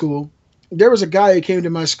middle school, there was a guy who came to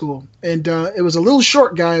my school, and it was a little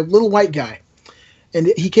short guy, little white guy. And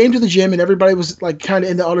he came to the gym, and everybody was like kind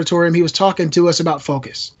of in the auditorium. He was talking to us about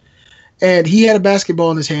focus. And he had a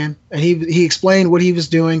basketball in his hand, and he explained what he was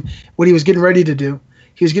doing, what he was getting ready to do.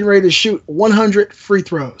 He was getting ready to shoot 100 free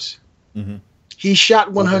throws. Mm-hmm. He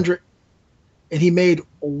shot 100, and he made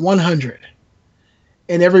 100.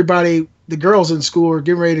 And everybody, the girls in school, were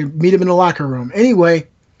getting ready to meet him in the locker room. Anyway,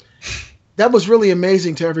 that was really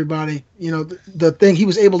amazing to everybody. The thing, he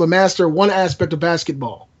was able to master one aspect of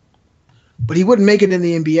basketball, but he wouldn't make it in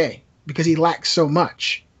the NBA because he lacked so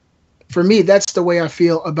much. For me, that's the way I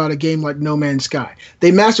feel about a game like No Man's Sky.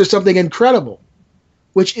 They mastered something incredible,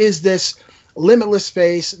 which is this limitless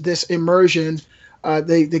space, this immersion.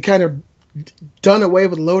 They kind of done away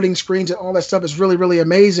with loading screens and all that stuff is really, really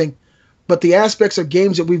amazing. But the aspects of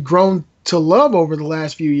games that we've grown to love over the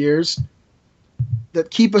last few years that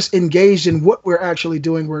keep us engaged in what we're actually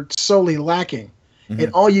doing, we're solely lacking. Mm-hmm.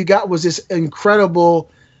 And all you got was this incredible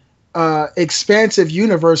expansive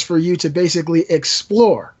universe for you to basically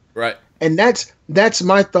explore. Right. And that's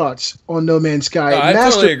my thoughts on No Man's Sky. No, I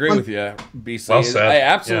totally agree with you, BC. Well said. I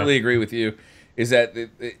absolutely agree with you. Is that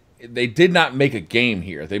they did not make a game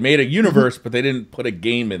here. They made a universe, but they didn't put a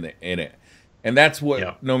game in it, and that's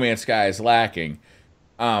what No Man's Sky is lacking.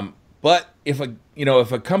 But if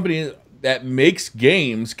a company that makes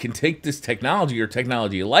games can take this technology or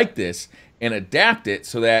technology like this and adapt it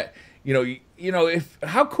so that if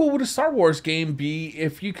how cool would a Star Wars game be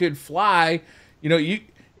if you could fly,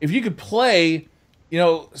 if you could play,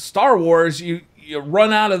 Star Wars, you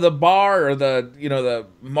run out of the bar or the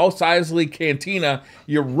Mos Eisley Cantina,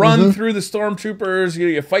 you run through the stormtroopers,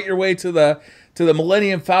 you fight your way to the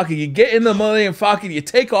Millennium Falcon, you get in the Millennium Falcon, you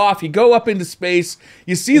take off, you go up into space,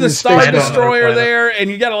 you see the Star Destroyer there, and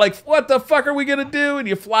you gotta what the fuck are we gonna do? And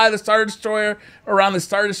you fly the Star Destroyer around the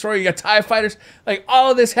Star Destroyer, you got TIE fighters,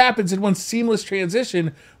 all of this happens in one seamless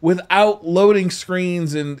transition without loading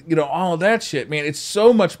screens and all of that shit, man. It's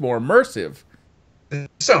so much more immersive.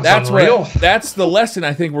 Sounds unreal. That's the lesson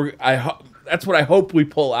I think that's what I hope we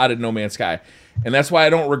pull out of No Man's Sky. And that's why I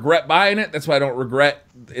don't regret buying it. That's why I don't regret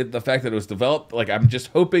the fact that it was developed. I'm just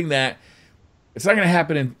hoping that it's not going to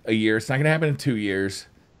happen in a year. It's not going to happen in 2 years.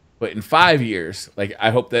 But in 5 years, I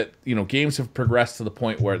hope that, games have progressed to the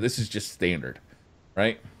point where this is just standard,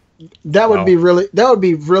 right? That would be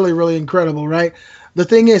really, really incredible, right? The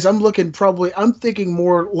thing is, I'm thinking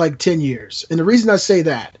more like 10 years. And the reason I say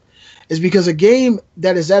that is because a game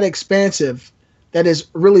that is that expansive, that is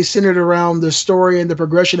really centered around the story and the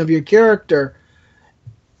progression of your character,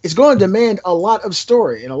 it's going to demand a lot of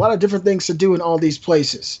story and a lot of different things to do in all these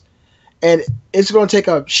places. And it's going to take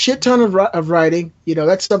a shit ton of writing.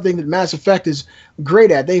 That's something that Mass Effect is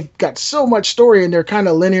great at. They've got so much story in their kind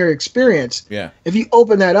of linear experience. Yeah. If you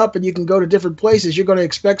open that up and you can go to different places, you're going to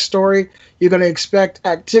expect story. You're going to expect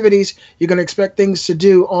activities. You're going to expect things to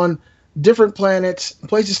do on different planets,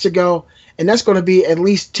 places to go. And that's going to be at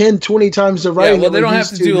least 10, 20 times the writing. Yeah, well, they don't have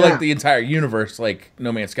to do the entire universe like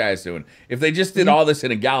No Man's Sky is doing. If they just did all this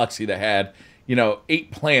in a galaxy that had,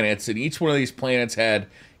 8 planets, and each one of these planets had,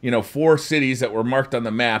 4 cities that were marked on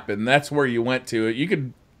the map, and that's where you went to. You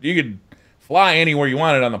could fly anywhere you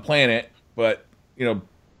wanted on the planet, but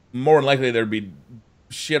more than likely there'd be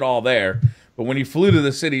shit all there. But when you flew to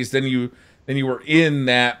the cities, then you were in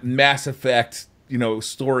that Mass Effect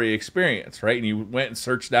story experience, right? And you went and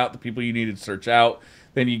searched out the people you needed to search out.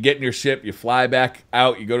 Then you get in your ship, you fly back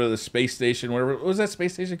out, you go to the space station, whatever. What was that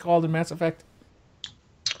space station called in Mass Effect?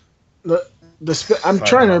 I'm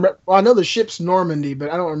trying to remember. Well, I know the ship's Normandy,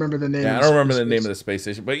 but I don't remember the name. Yeah, I don't remember the name of the space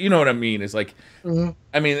station, but you know what I mean. It's I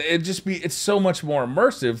mean, it's so much more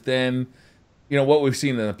immersive than what we've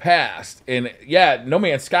seen in the past. And yeah, No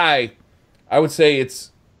Man's Sky, I would say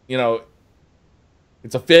it's a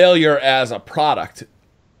failure as a product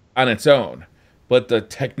on its own, but the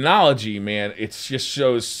technology, man, it just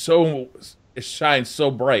it shines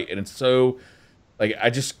so bright, and it's so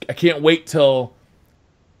I can't wait till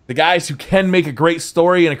the guys who can make a great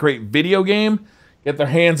story and a great video game get their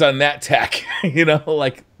hands on that tech. I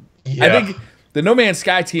think the No Man's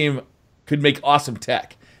Sky team could make awesome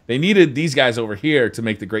tech. They needed these guys over here to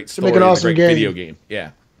make the great story and the great video game.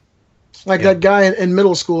 Yeah. That guy in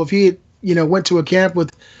middle school, if he went to a camp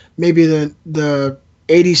with maybe the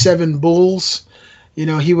 87 Bulls,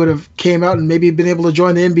 he would have came out and maybe been able to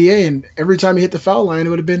join the NBA, and every time he hit the foul line, it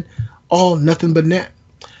would have been all nothing but net.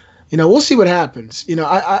 We'll see what happens.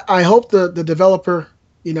 I hope the developer,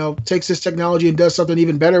 takes this technology and does something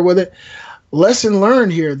even better with it. Lesson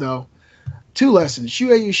learned here, though. 2 lessons.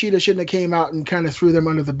 Shuhei Yoshida shouldn't have came out and kind of threw them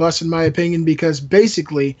under the bus, in my opinion, because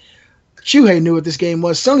basically Shuhei knew what this game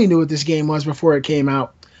was. Sony knew what this game was before it came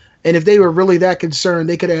out. And if they were really that concerned,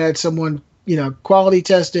 they could have had someone, quality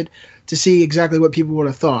tested to see exactly what people would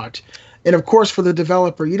have thought. And of course, for the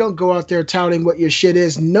developer, you don't go out there touting what your shit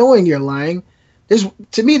is, knowing you're lying.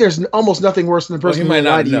 To me, there's almost nothing worse than the person who might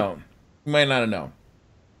not have known. He might not have known.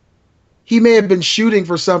 He may have been shooting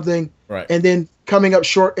for something, right, and then coming up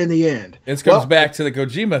short in the end. This comes back to the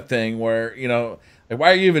Kojima thing, where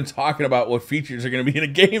why are you even talking about what features are going to be in a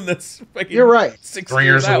game that's you're right, 3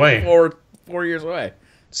 years away, 4 years away.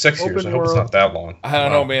 6 years. I hope it's not that long. I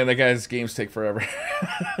don't know, man. The guy's games take forever.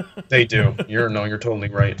 They do. You're totally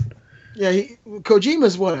right. Yeah,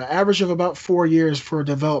 Kojima's an average of about 4 years for a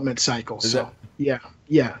development cycle.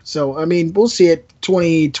 Yeah. So I mean, we'll see it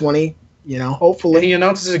 2020. Hopefully. And he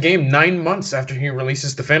announces a game 9 months after he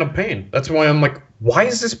releases The Phantom Pain. That's why I'm like, why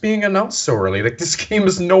is this being announced so early? This game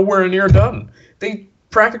is nowhere near done. They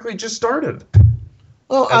practically just started.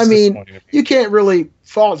 Well, I mean, you can't really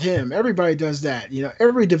fault him. Everybody does that.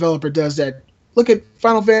 Every developer does that. Look at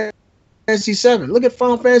Final Fantasy Fantasy 7. Look at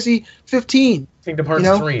Final Fantasy 15. Kingdom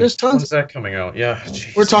Hearts 3. There's tons. When's that coming out? Yeah.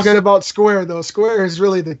 Jesus. We're talking about Square, though. Square is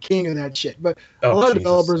really the king of that shit. But a lot of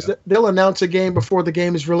developers, they'll announce a game before the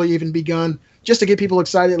game has really even begun, just to get people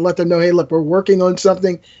excited and let them know, hey, look, we're working on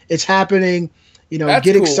something. It's happening. Get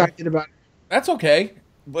cool. Excited about it. That's okay.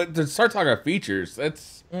 But to start talking about features,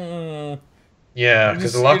 that's... yeah,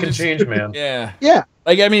 because a lot can change, man. Yeah. Yeah.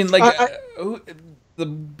 The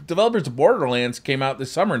developers of Borderlands came out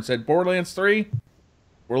this summer and said, Borderlands 3,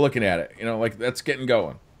 we're looking at it. That's getting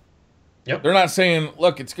going. Yep. They're not saying,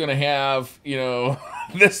 look, it's going to have,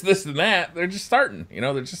 this, and that. They're just starting.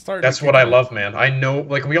 They're just starting. That's what I love, man. I know,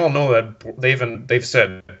 we all know that they've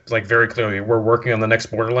said, very clearly, we're working on the next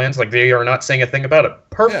Borderlands. They are not saying a thing about it.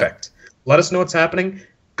 Perfect. Yeah. Let us know what's happening.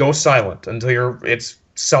 Go silent until it's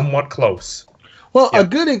somewhat close. Well, yeah.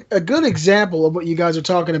 a good example of what you guys are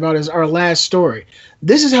talking about is our last story.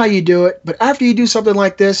 This is how you do it, but after you do something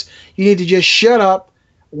like this, you need to just shut up,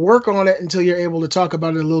 work on it until you're able to talk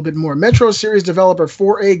about it a little bit more. Metro series developer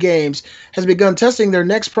 4A Games has begun testing their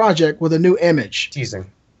next project with a new image.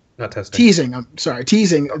 Teasing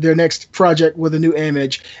their next project with a new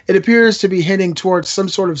image. It appears to be heading towards some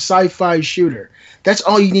sort of sci-fi shooter. That's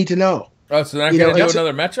all you need to know. Oh, so they're not going to do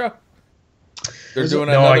another Metro? They're doing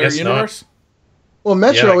another universe? Not. Well,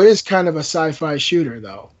 Metro is kind of a sci-fi shooter,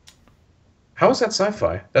 though. How is that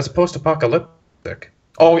sci-fi? That's post-apocalyptic.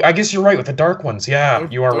 Oh, I guess you're right with the dark ones. Yeah,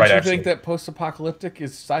 you are right, actually. Don't you think that post-apocalyptic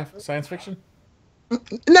is science fiction?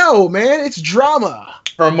 No, man, it's drama.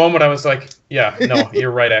 For a moment, I was like, yeah, no,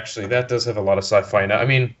 you're right, actually. That does have a lot of sci-fi now. I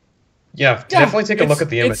mean, yeah, definitely take a look at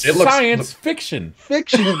the image. It looks science fiction.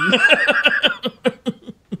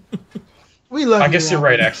 We love I guess you're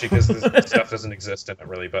right, actually, because this stuff doesn't exist in it,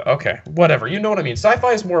 really. But okay, whatever. You know what I mean.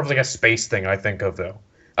 Sci-fi is more of a space thing, I think of, though.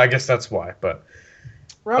 I guess that's why. But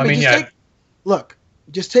Robbie,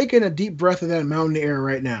 just take in a deep breath of that mountain air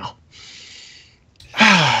right now.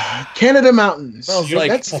 Canada mountains. Smells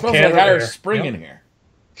like Irish Spring in here.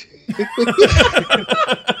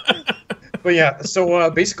 But yeah, so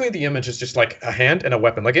basically the image is just a hand and a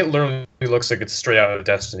weapon. It literally looks like it's straight out of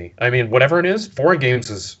Destiny. I mean, whatever it is, 4A Games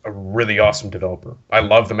is a really awesome developer. I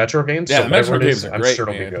love the Metro games. Yeah, so the Metro games are great, I'm sure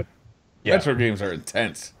it'll be good. Yeah. Metro games are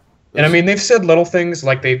intense. And I mean, they've said little things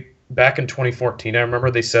back in 2014, I remember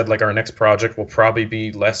they said our next project will probably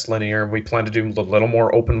be less linear. We plan to do a little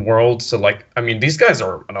more open world. So I mean, these guys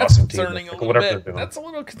are an awesome team. That's a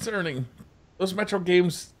little concerning. Those Metro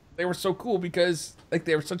games, they were so cool because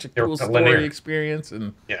they were such a cool story experience.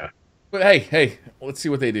 And yeah. But hey, let's see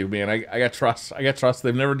what they do, man. I got trust.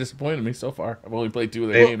 They've never disappointed me so far. I've only played 2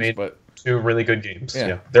 of their games, but 2 really good games.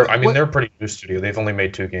 Yeah. They're a pretty new studio. They've only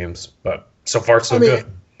made 2 games, but so far so good.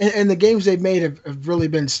 And the games they've made have really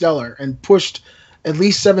been stellar and pushed at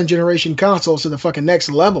least 7th-generation consoles to the fucking next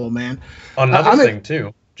level, man. Another thing,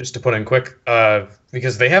 too, just to put in quick,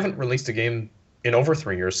 because they haven't released a game in over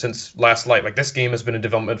 3 years since Last Light. This game has been in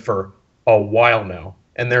development for a while now,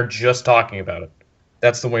 and they're just talking about it.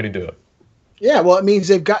 That's the way to do it. Yeah, well, it means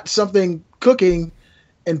they've got something cooking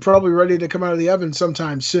and probably ready to come out of the oven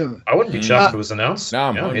sometime soon. I wouldn't be shocked if it was announced.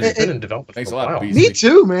 No, it's been in development for a while. Me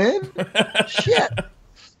too, man. Shit.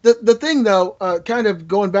 The thing, though, kind of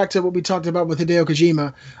going back to what we talked about with Hideo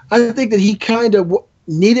Kojima, I think that he kind of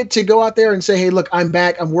needed to go out there and say, hey, look, I'm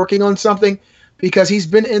back. I'm working on something, because he's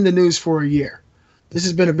been in the news for a year. This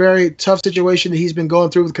has been a very tough situation that he's been going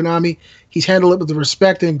through with Konami. He's handled it with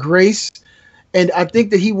respect and grace. And I think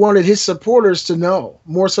that he wanted his supporters to know,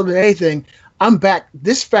 more so than anything, I'm back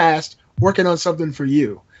this fast working on something for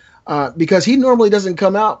you. Because he normally doesn't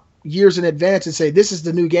come out years in advance and say, this is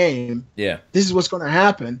the new game. Yeah. This is what's going to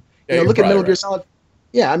happen. Yeah, look at Metal Gear Solid.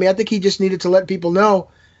 Yeah, I mean, I think he just needed to let people know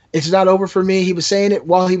it's not over for me. He was saying it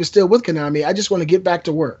while he was still with Konami. I just want to get back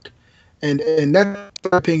to work. And that's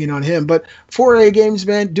my opinion on him. But 4A Games,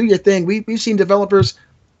 man, do your thing. We've seen developers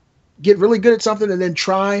get really good at something and then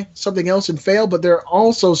try something else and fail. But there are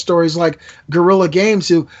also stories like Guerrilla Games,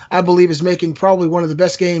 who I believe is making probably one of the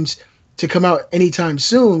best games to come out anytime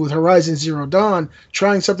soon with Horizon Zero Dawn,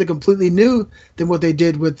 trying something completely new than what they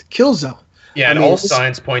did with Killzone. Yeah, and all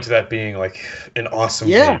signs point to that being an awesome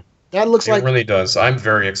game. That looks it really does. I'm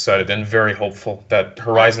very excited and very hopeful that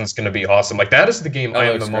Horizon's going to be awesome. That is the game I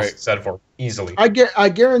am the most excited for, easily. I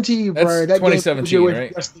guarantee you, Brian, that 2017,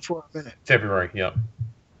 right? For a minute. February, yeah.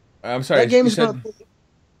 I'm sorry. That game is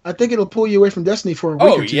I think it'll pull you away from Destiny for a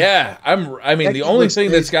week or two. Yeah. I mean, the only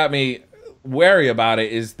thing that's got me wary about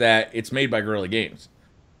it is that it's made by Guerrilla Games.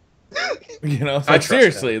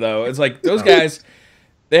 Seriously, though. It's those guys,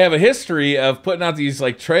 they have a history of putting out these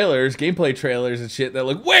like trailers, gameplay trailers and shit that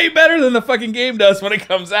look way better than the fucking game does when it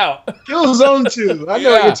comes out. Killzone 2. I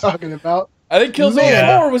know what you're talking about. I think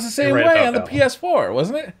Killzone 4 was the same way on the PS4,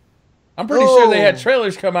 wasn't it? I'm pretty sure they had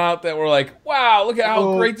trailers come out that were like, wow, look at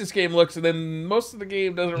how great this game looks, and then most of the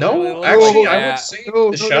game doesn't really look actually, like I that. would say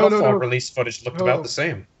the Shadowfall release footage looked about the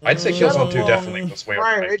same. I'd say Killzone 2 definitely was way over.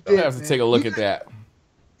 I have to take a look at that.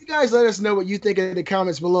 You guys let us know what you think in the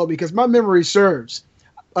comments below, because my memory serves.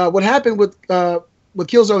 What happened with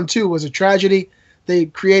Killzone 2 was a tragedy. They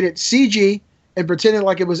created CG and pretended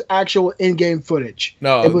like it was actual in-game footage.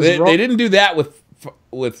 No, they didn't do that with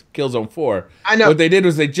Killzone 4. I know. What they did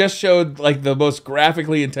was they just showed like the most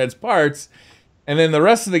graphically intense parts, and then the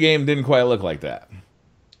rest of the game didn't quite look like that.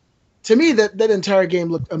 To me, that entire game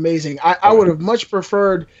looked amazing. I would have much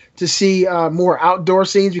preferred to see more outdoor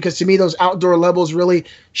scenes, because to me those outdoor levels really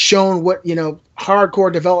shown what, you know,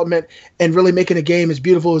 hardcore development and really making a game as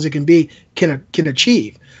beautiful as it can be can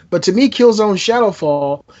achieve. But to me, Killzone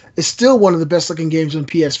Shadowfall is still one of the best looking games on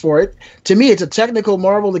PS4. To me, it's a technical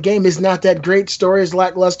marvel. The game is not that great. Story is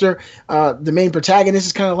lackluster. The main protagonist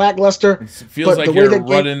is kind of lackluster. It feels like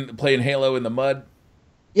you're playing Halo in the mud.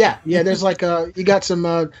 Yeah. There's like you got some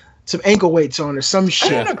ankle weights on or some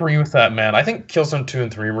shit. I don't agree with that, man. I think Killzone 2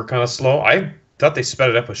 and 3 were kind of slow. I thought they sped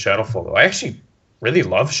it up with Shadowfall, though. I actually really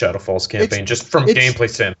love Shadowfall's campaign, just from gameplay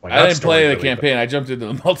standpoint. I didn't play the campaign. I jumped into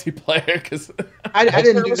the multiplayer because I didn't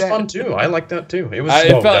do that. It was fun too. I like that too. It was.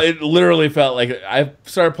 It literally felt like I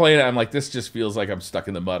started playing it. I'm like, this just feels like I'm stuck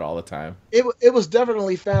in the mud all the time. It was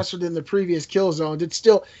definitely faster than the previous Killzone. It's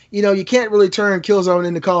still, you know, you can't really turn Killzone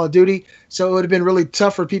into Call of Duty, so it would have been really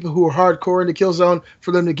tough for people who are hardcore into Killzone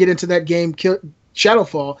for them to get into that game,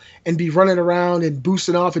 Shadowfall, and be running around and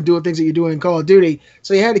boosting off and doing things that you do in Call of Duty.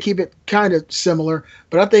 So you had to keep it kind of similar.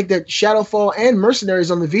 But I think that Shadowfall and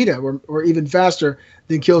Mercenaries on the Vita were even faster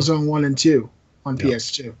than Killzone 1 and 2 on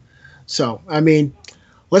PS2. So, I mean,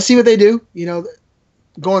 let's see what they do. You know,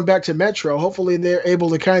 going back to Metro, hopefully they're able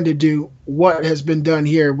to kind of do what has been done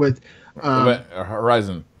here with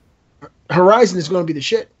Horizon. Horizon is going to be the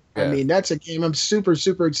shit. Yeah. I mean, that's a game I'm super,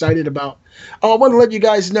 super excited about. Oh, I want to let you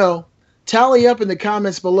guys know, tally up in the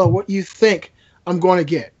comments below what you think I'm going to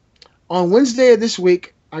get. On Wednesday of this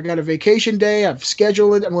week, I got a vacation day. I've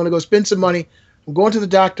scheduled it. I'm going to go spend some money. I'm going to the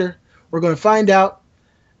doctor. We're going to find out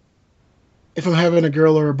if I'm having a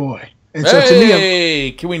girl or a boy. And so to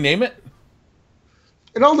me, can we name it?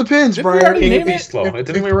 It all depends, Brian.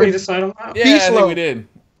 Didn't we already decide on that? Yeah, I think we did.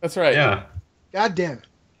 That's right. Yeah. God damn it.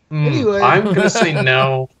 Anyway, I'm going to say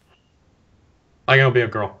no. I'm going to be a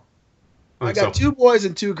girl. I got 2 boys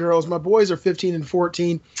and 2 girls. My boys are 15 and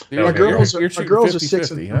 14. My girls are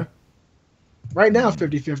 6 and 4. Right now,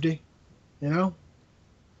 50-50. You know?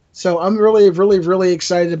 So I'm really, really, really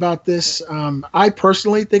excited about this. I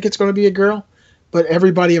personally think it's going to be a girl, but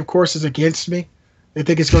everybody, of course, is against me. They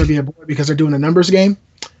think it's going to be a boy because they're doing a numbers game.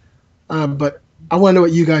 But I want to know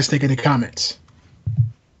what you guys think in the comments.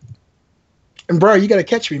 And, Brian, you got to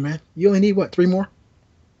catch me, man. You only need, what, 3 more?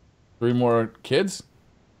 3 more kids?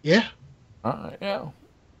 Yeah. Yeah.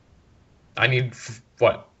 I need,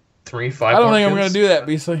 what, 3, 5 I don't more think kids? I'm going to do that,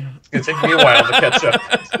 Beastly. It's going to take me a while to catch up.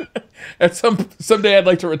 At someday I'd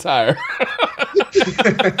like to retire.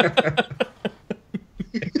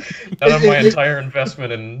 Out of my entire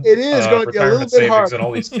investment in it is going to be a little bit hard. And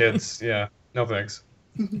all these kids. Yeah, no thanks.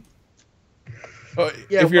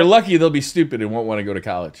 If you're lucky, they'll be stupid and won't want to go to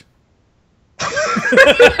college.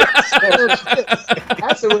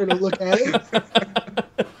 That's a way to look at it.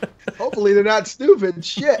 Hopefully they're not stupid.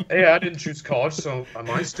 Shit. Hey, I didn't choose college, so am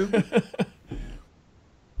I stupid?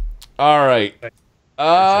 All right.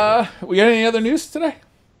 We got any other news today?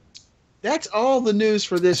 That's all the news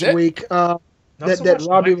for this week. That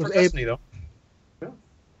Robbie was able. Yeah.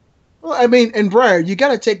 Well, I mean, and Brian, you got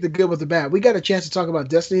to take the good with the bad. We got a chance to talk about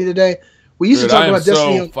Destiny today. We used to talk about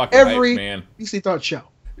Destiny on every PC Thought show.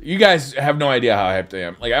 You guys have no idea how hyped I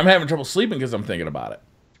am. Like, I'm having trouble sleeping because I'm thinking about it.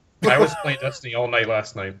 I was playing Destiny all night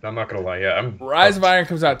last night. I'm not gonna lie. Yeah, Rise of Iron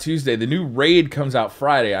comes out Tuesday. The new raid comes out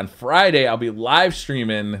Friday. On Friday, I'll be live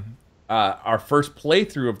streaming our first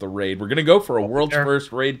playthrough of the raid. We're gonna go for a world's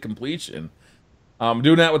first raid completion. I'm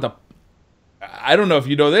doing that with I don't know if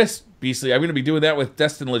you know this, Beastly. I'm gonna be doing that with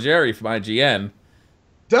Destin Legary from IGN.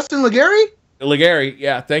 Destin Legary? Legary,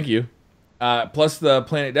 yeah, thank you. Plus the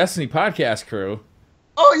Planet Destiny podcast crew.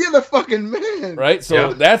 Oh, you're the fucking man. Right?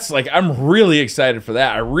 So that's like, I'm really excited for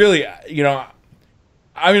that. I really, you know,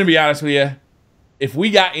 I'm going to be honest with you. If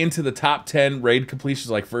we got into the top 10 raid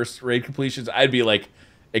completions, like first raid completions, I'd be like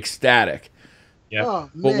ecstatic. Yeah. Oh,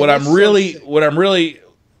 but man, what I'm really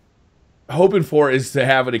hoping for is to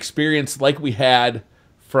have an experience like we had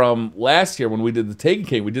from last year when we did the Taken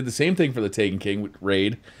King. We did the same thing for the Taken King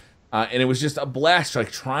raid. And it was just a blast, like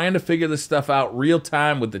trying to figure this stuff out real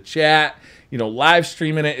time with the chat, you know, live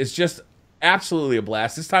streaming it. It's just absolutely a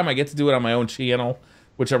blast. This time I get to do it on my own channel,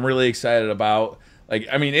 which I'm really excited about. Like,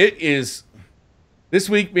 I mean, it is, this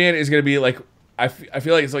week, man, is going to be like, I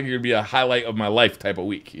feel like it's like going to be a highlight of my life type of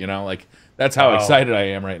week, you know, like that's how excited I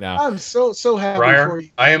am right now. I'm so happy Briar, for you.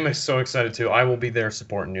 I am so excited too. I will be there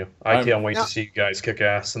supporting you. I can't wait to see you guys kick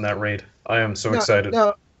ass in that raid. I am so excited.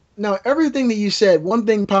 Now, everything that you said, one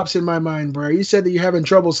thing pops in my mind, Briar. You said that you're having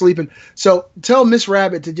trouble sleeping. So tell Miss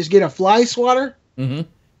Rabbit to just get a fly swatter, and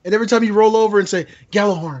every time you roll over and say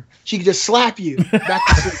Gallahorn, she can just slap you back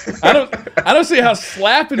to sleep. I don't see how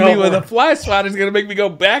slapping me with a fly swatter is going to make me go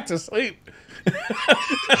back to sleep.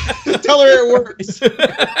 Tell her it works.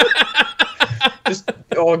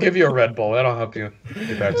 I'll give you a Red Bull. That'll help you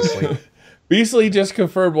get back to sleep. Beastly just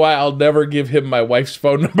confirmed why I'll never give him my wife's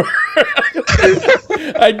phone number.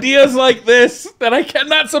 Ideas like this that I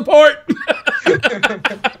cannot support.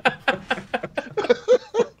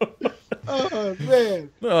 Oh, man.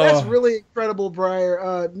 That's really incredible,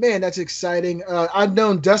 Briar. Man, that's exciting. I've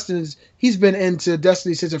known Dustin. He's been into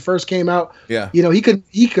Destiny since it first came out. Yeah. You know, he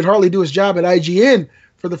could hardly do his job at IGN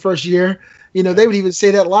for the first year. You know, they would even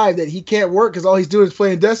say that live, that he can't work because all he's doing is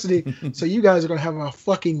playing Destiny. So you guys are going to have a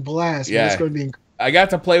fucking blast. Yeah. Man. It's going to be incredible. I got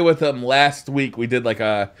to play with him last week. We did like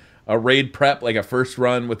a raid prep, like a first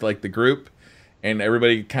run with like the group. And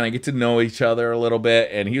everybody kind of get to know each other a little bit.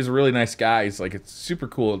 And he was a really nice guy. He's like, it's super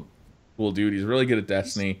cool dude. He's really good at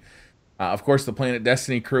Destiny. Of course, the Planet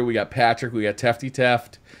Destiny crew. We got Patrick. We got Tefty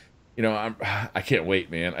Teft. You know, I can't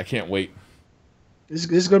wait, man. I can't wait. This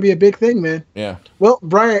is going to be a big thing, man. Yeah. Well,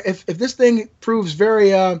 Brian, if this thing proves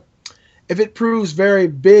very, if it proves very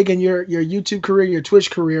big in your YouTube career, your Twitch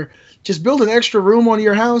career, just build an extra room on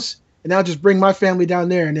your house, and I'll just bring my family down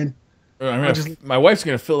there, and then my wife's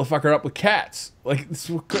gonna fill the fucker up with cats. Like this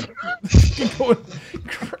is going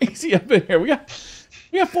crazy up in here. We got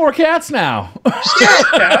 4 cats now.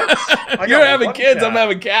 You're having kids. I'm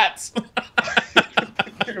having cats.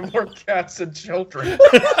 More cats than children.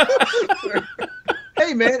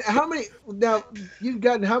 Hey man, now you've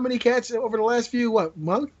gotten how many cats over the last few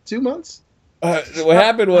 2 months? What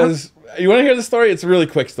happened was, you want to hear the story? It's a really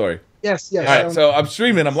quick story. Yes. All right, so I'm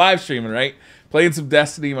live streaming, right? Playing some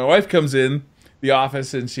Destiny. My wife comes in the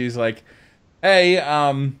office and she's like, "Hey,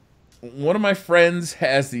 one of my friends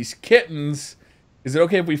has these kittens. Is it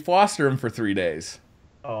okay if we foster them for 3 days?"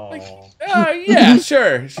 Oh. Like, yeah,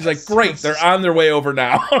 sure. She's like, "Great, they're on their way over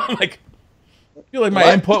now." I'm like, I feel like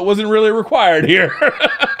my input wasn't really required here.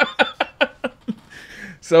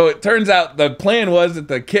 So it turns out the plan was that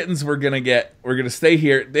the kittens were gonna stay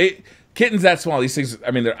here. Kittens that small, these things,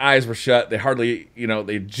 I mean, their eyes were shut. They hardly,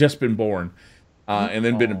 they'd just been born and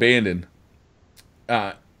then been abandoned.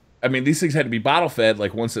 I mean, these things had to be bottle fed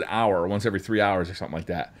like once an hour, or once every 3 hours or something like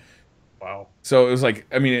that. Wow. So it was like,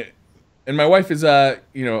 I mean, and my wife is a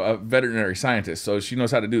veterinary scientist, so she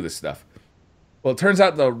knows how to do this stuff. Well, it turns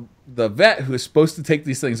out the vet who is supposed to take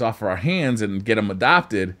these things off of our hands and get them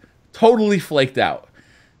adopted totally flaked out.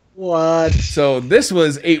 What? So this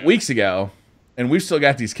was 8 weeks ago, and we've still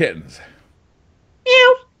got these kittens.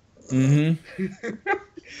 Meow. Mm-hmm.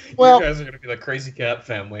 Well, you guys are going to be the crazy cat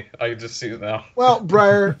family. I can just see it now. Well,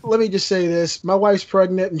 Briar, let me just say this. My wife's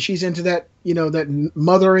pregnant, and she's into that, that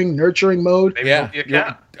mothering, nurturing mode. Maybe it'll be a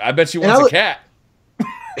cat. I bet she wants a cat.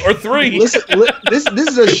 Or 3. Listen, this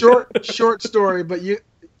is a short story, but you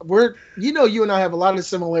and I have a lot of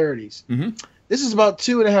similarities. Mm-hmm. This is about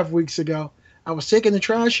 2.5 weeks ago. I was taking the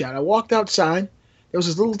trash out. I walked outside. There was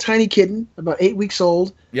this little tiny kitten, about 8 weeks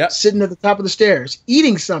old, sitting at the top of the stairs,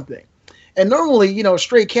 eating something. And normally, a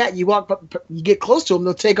stray cat, you get close to them,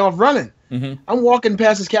 they'll take off running. Mm-hmm. I'm walking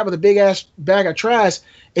past this cat with a big ass bag of trash,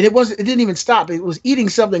 and it didn't even stop. It was eating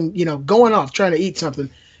something, going off, trying to eat something.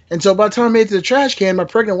 And so by the time I made it to the trash can, my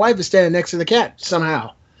pregnant wife is standing next to the cat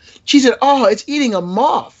somehow. She said, "Oh, it's eating a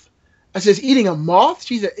moth." I said, "It's eating a moth?"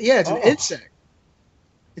 She said, "Yeah, it's an insect."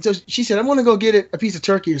 And so she said, "I'm going to go get a piece of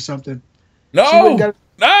turkey or something." No!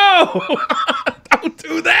 Don't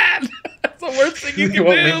do that! That's the worst thing you can do.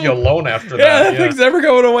 Won't leave you alone after that. Yeah, that thing's never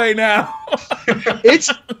going away now.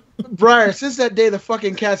 It's Briar, since that day the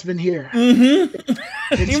fucking cat's been here.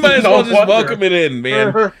 Mm-hmm. You might as well just welcome it in,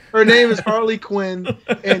 man. Her name is Harley Quinn,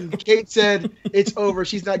 and Kate said it's over.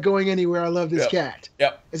 She's not going anywhere. I love this cat.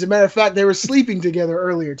 Yep. As a matter of fact, they were sleeping together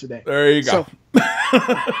earlier today. There you go.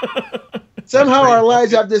 Somehow our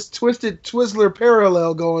lives have this twisted Twizzler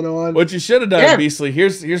parallel going on. What you should have done, Beastly,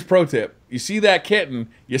 here's pro tip. You see that kitten,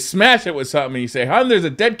 you smash it with something, and you say, "Hon, there's a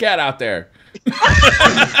dead cat out there."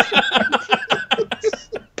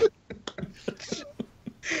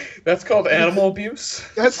 That's called animal abuse.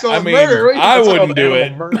 That's called mean, murder. Right? I That's wouldn't do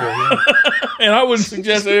it. Murder, yeah. And I wouldn't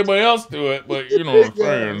suggest anybody else do it, but you know what I'm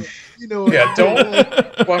saying. You know what Yeah,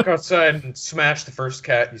 don't walk outside and smash the first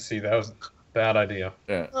cat you see. That was a bad idea.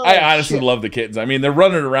 Yeah. Oh, I honestly shit. love the kittens. I mean, they're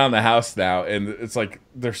running around the house now, and it's like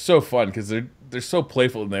they're so fun because they're so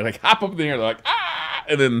playful, and they like hop up in the air, they're like ah,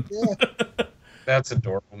 and then That's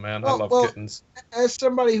adorable, man. I love kittens. As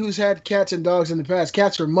somebody who's had cats and dogs in the past,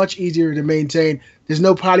 cats are much easier to maintain. There's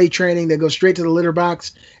no potty training. They go straight to the litter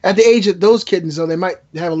box. At the age of those kittens, though, they might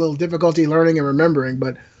have a little difficulty learning and remembering.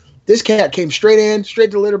 But this cat came straight to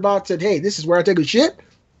the litter box, said, hey, this is where I take a shit.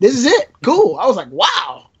 This is it. Cool. I was like,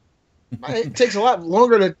 wow. It takes a lot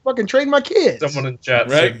longer to fucking train my kids. Someone in chat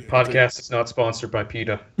said podcast is not sponsored by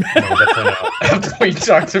PETA. No, definitely not. After what you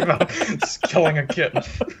talked about just killing a kitten.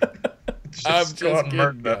 I'm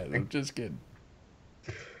just kidding.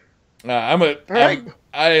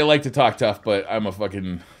 I like to talk tough, but I'm a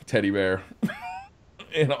fucking teddy bear.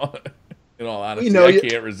 in all honesty, I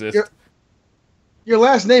can't resist. Your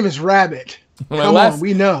last name is Rabbit. Come on,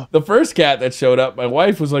 we know. The first cat that showed up, my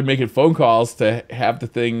wife was like making phone calls to have the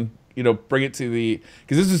thing, bring it to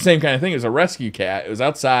because this is the same kind of thing. It was a rescue cat. It was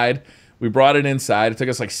outside. We brought it inside. It took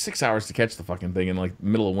us like 6 hours to catch the fucking thing in like the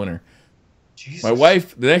middle of winter. Jesus.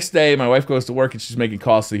 The next day, my wife goes to work and she's making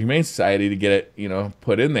calls to the Humane Society to get it,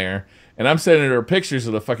 put in there. And I'm sending her pictures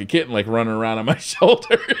of the fucking kitten like running around on my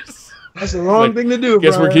shoulders. That's the wrong thing to do,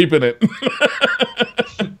 Guess bro. we're keeping it.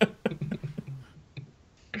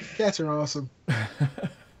 Cats are awesome.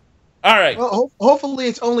 All right. Well, hopefully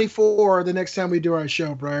it's only 4 the next time we do our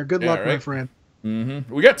show, Briar. Good luck, my friend.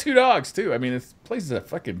 Mm-hmm. We got 2 dogs, too. I mean, this place is a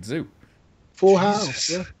fucking zoo. Full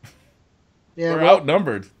house. Yeah. We're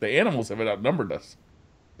outnumbered. The animals have outnumbered us.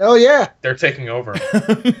 Oh, yeah. They're taking over.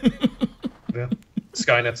 Yeah.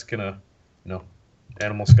 Skynet's gonna... No.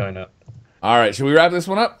 Animal Skynet. All right. Should we wrap this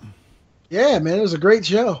one up? Yeah, man. It was a great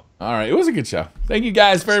show. All right. It was a good show. Thank you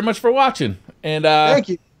guys very much for watching. And thank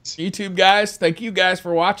you. YouTube guys, thank you guys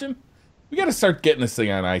for watching. We got to start getting this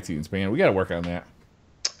thing on iTunes, man. We got to work on that.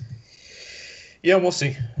 Yeah, we'll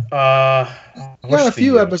see. Got a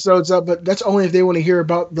few episodes up, but that's only if they want to hear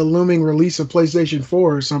about the looming release of PlayStation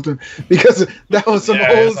 4 or something, because that was some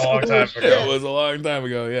old a long time ago. It was a long time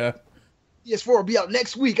ago, yeah. PS4 will be out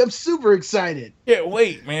next week. I'm super excited. Can't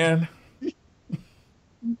wait, man.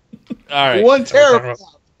 All right. 1 terabyte.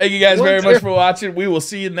 Thank you guys very much for watching. We will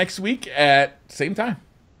see you next week at same time.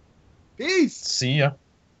 Peace. See ya.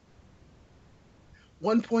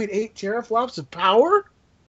 1.8 teraflops of power?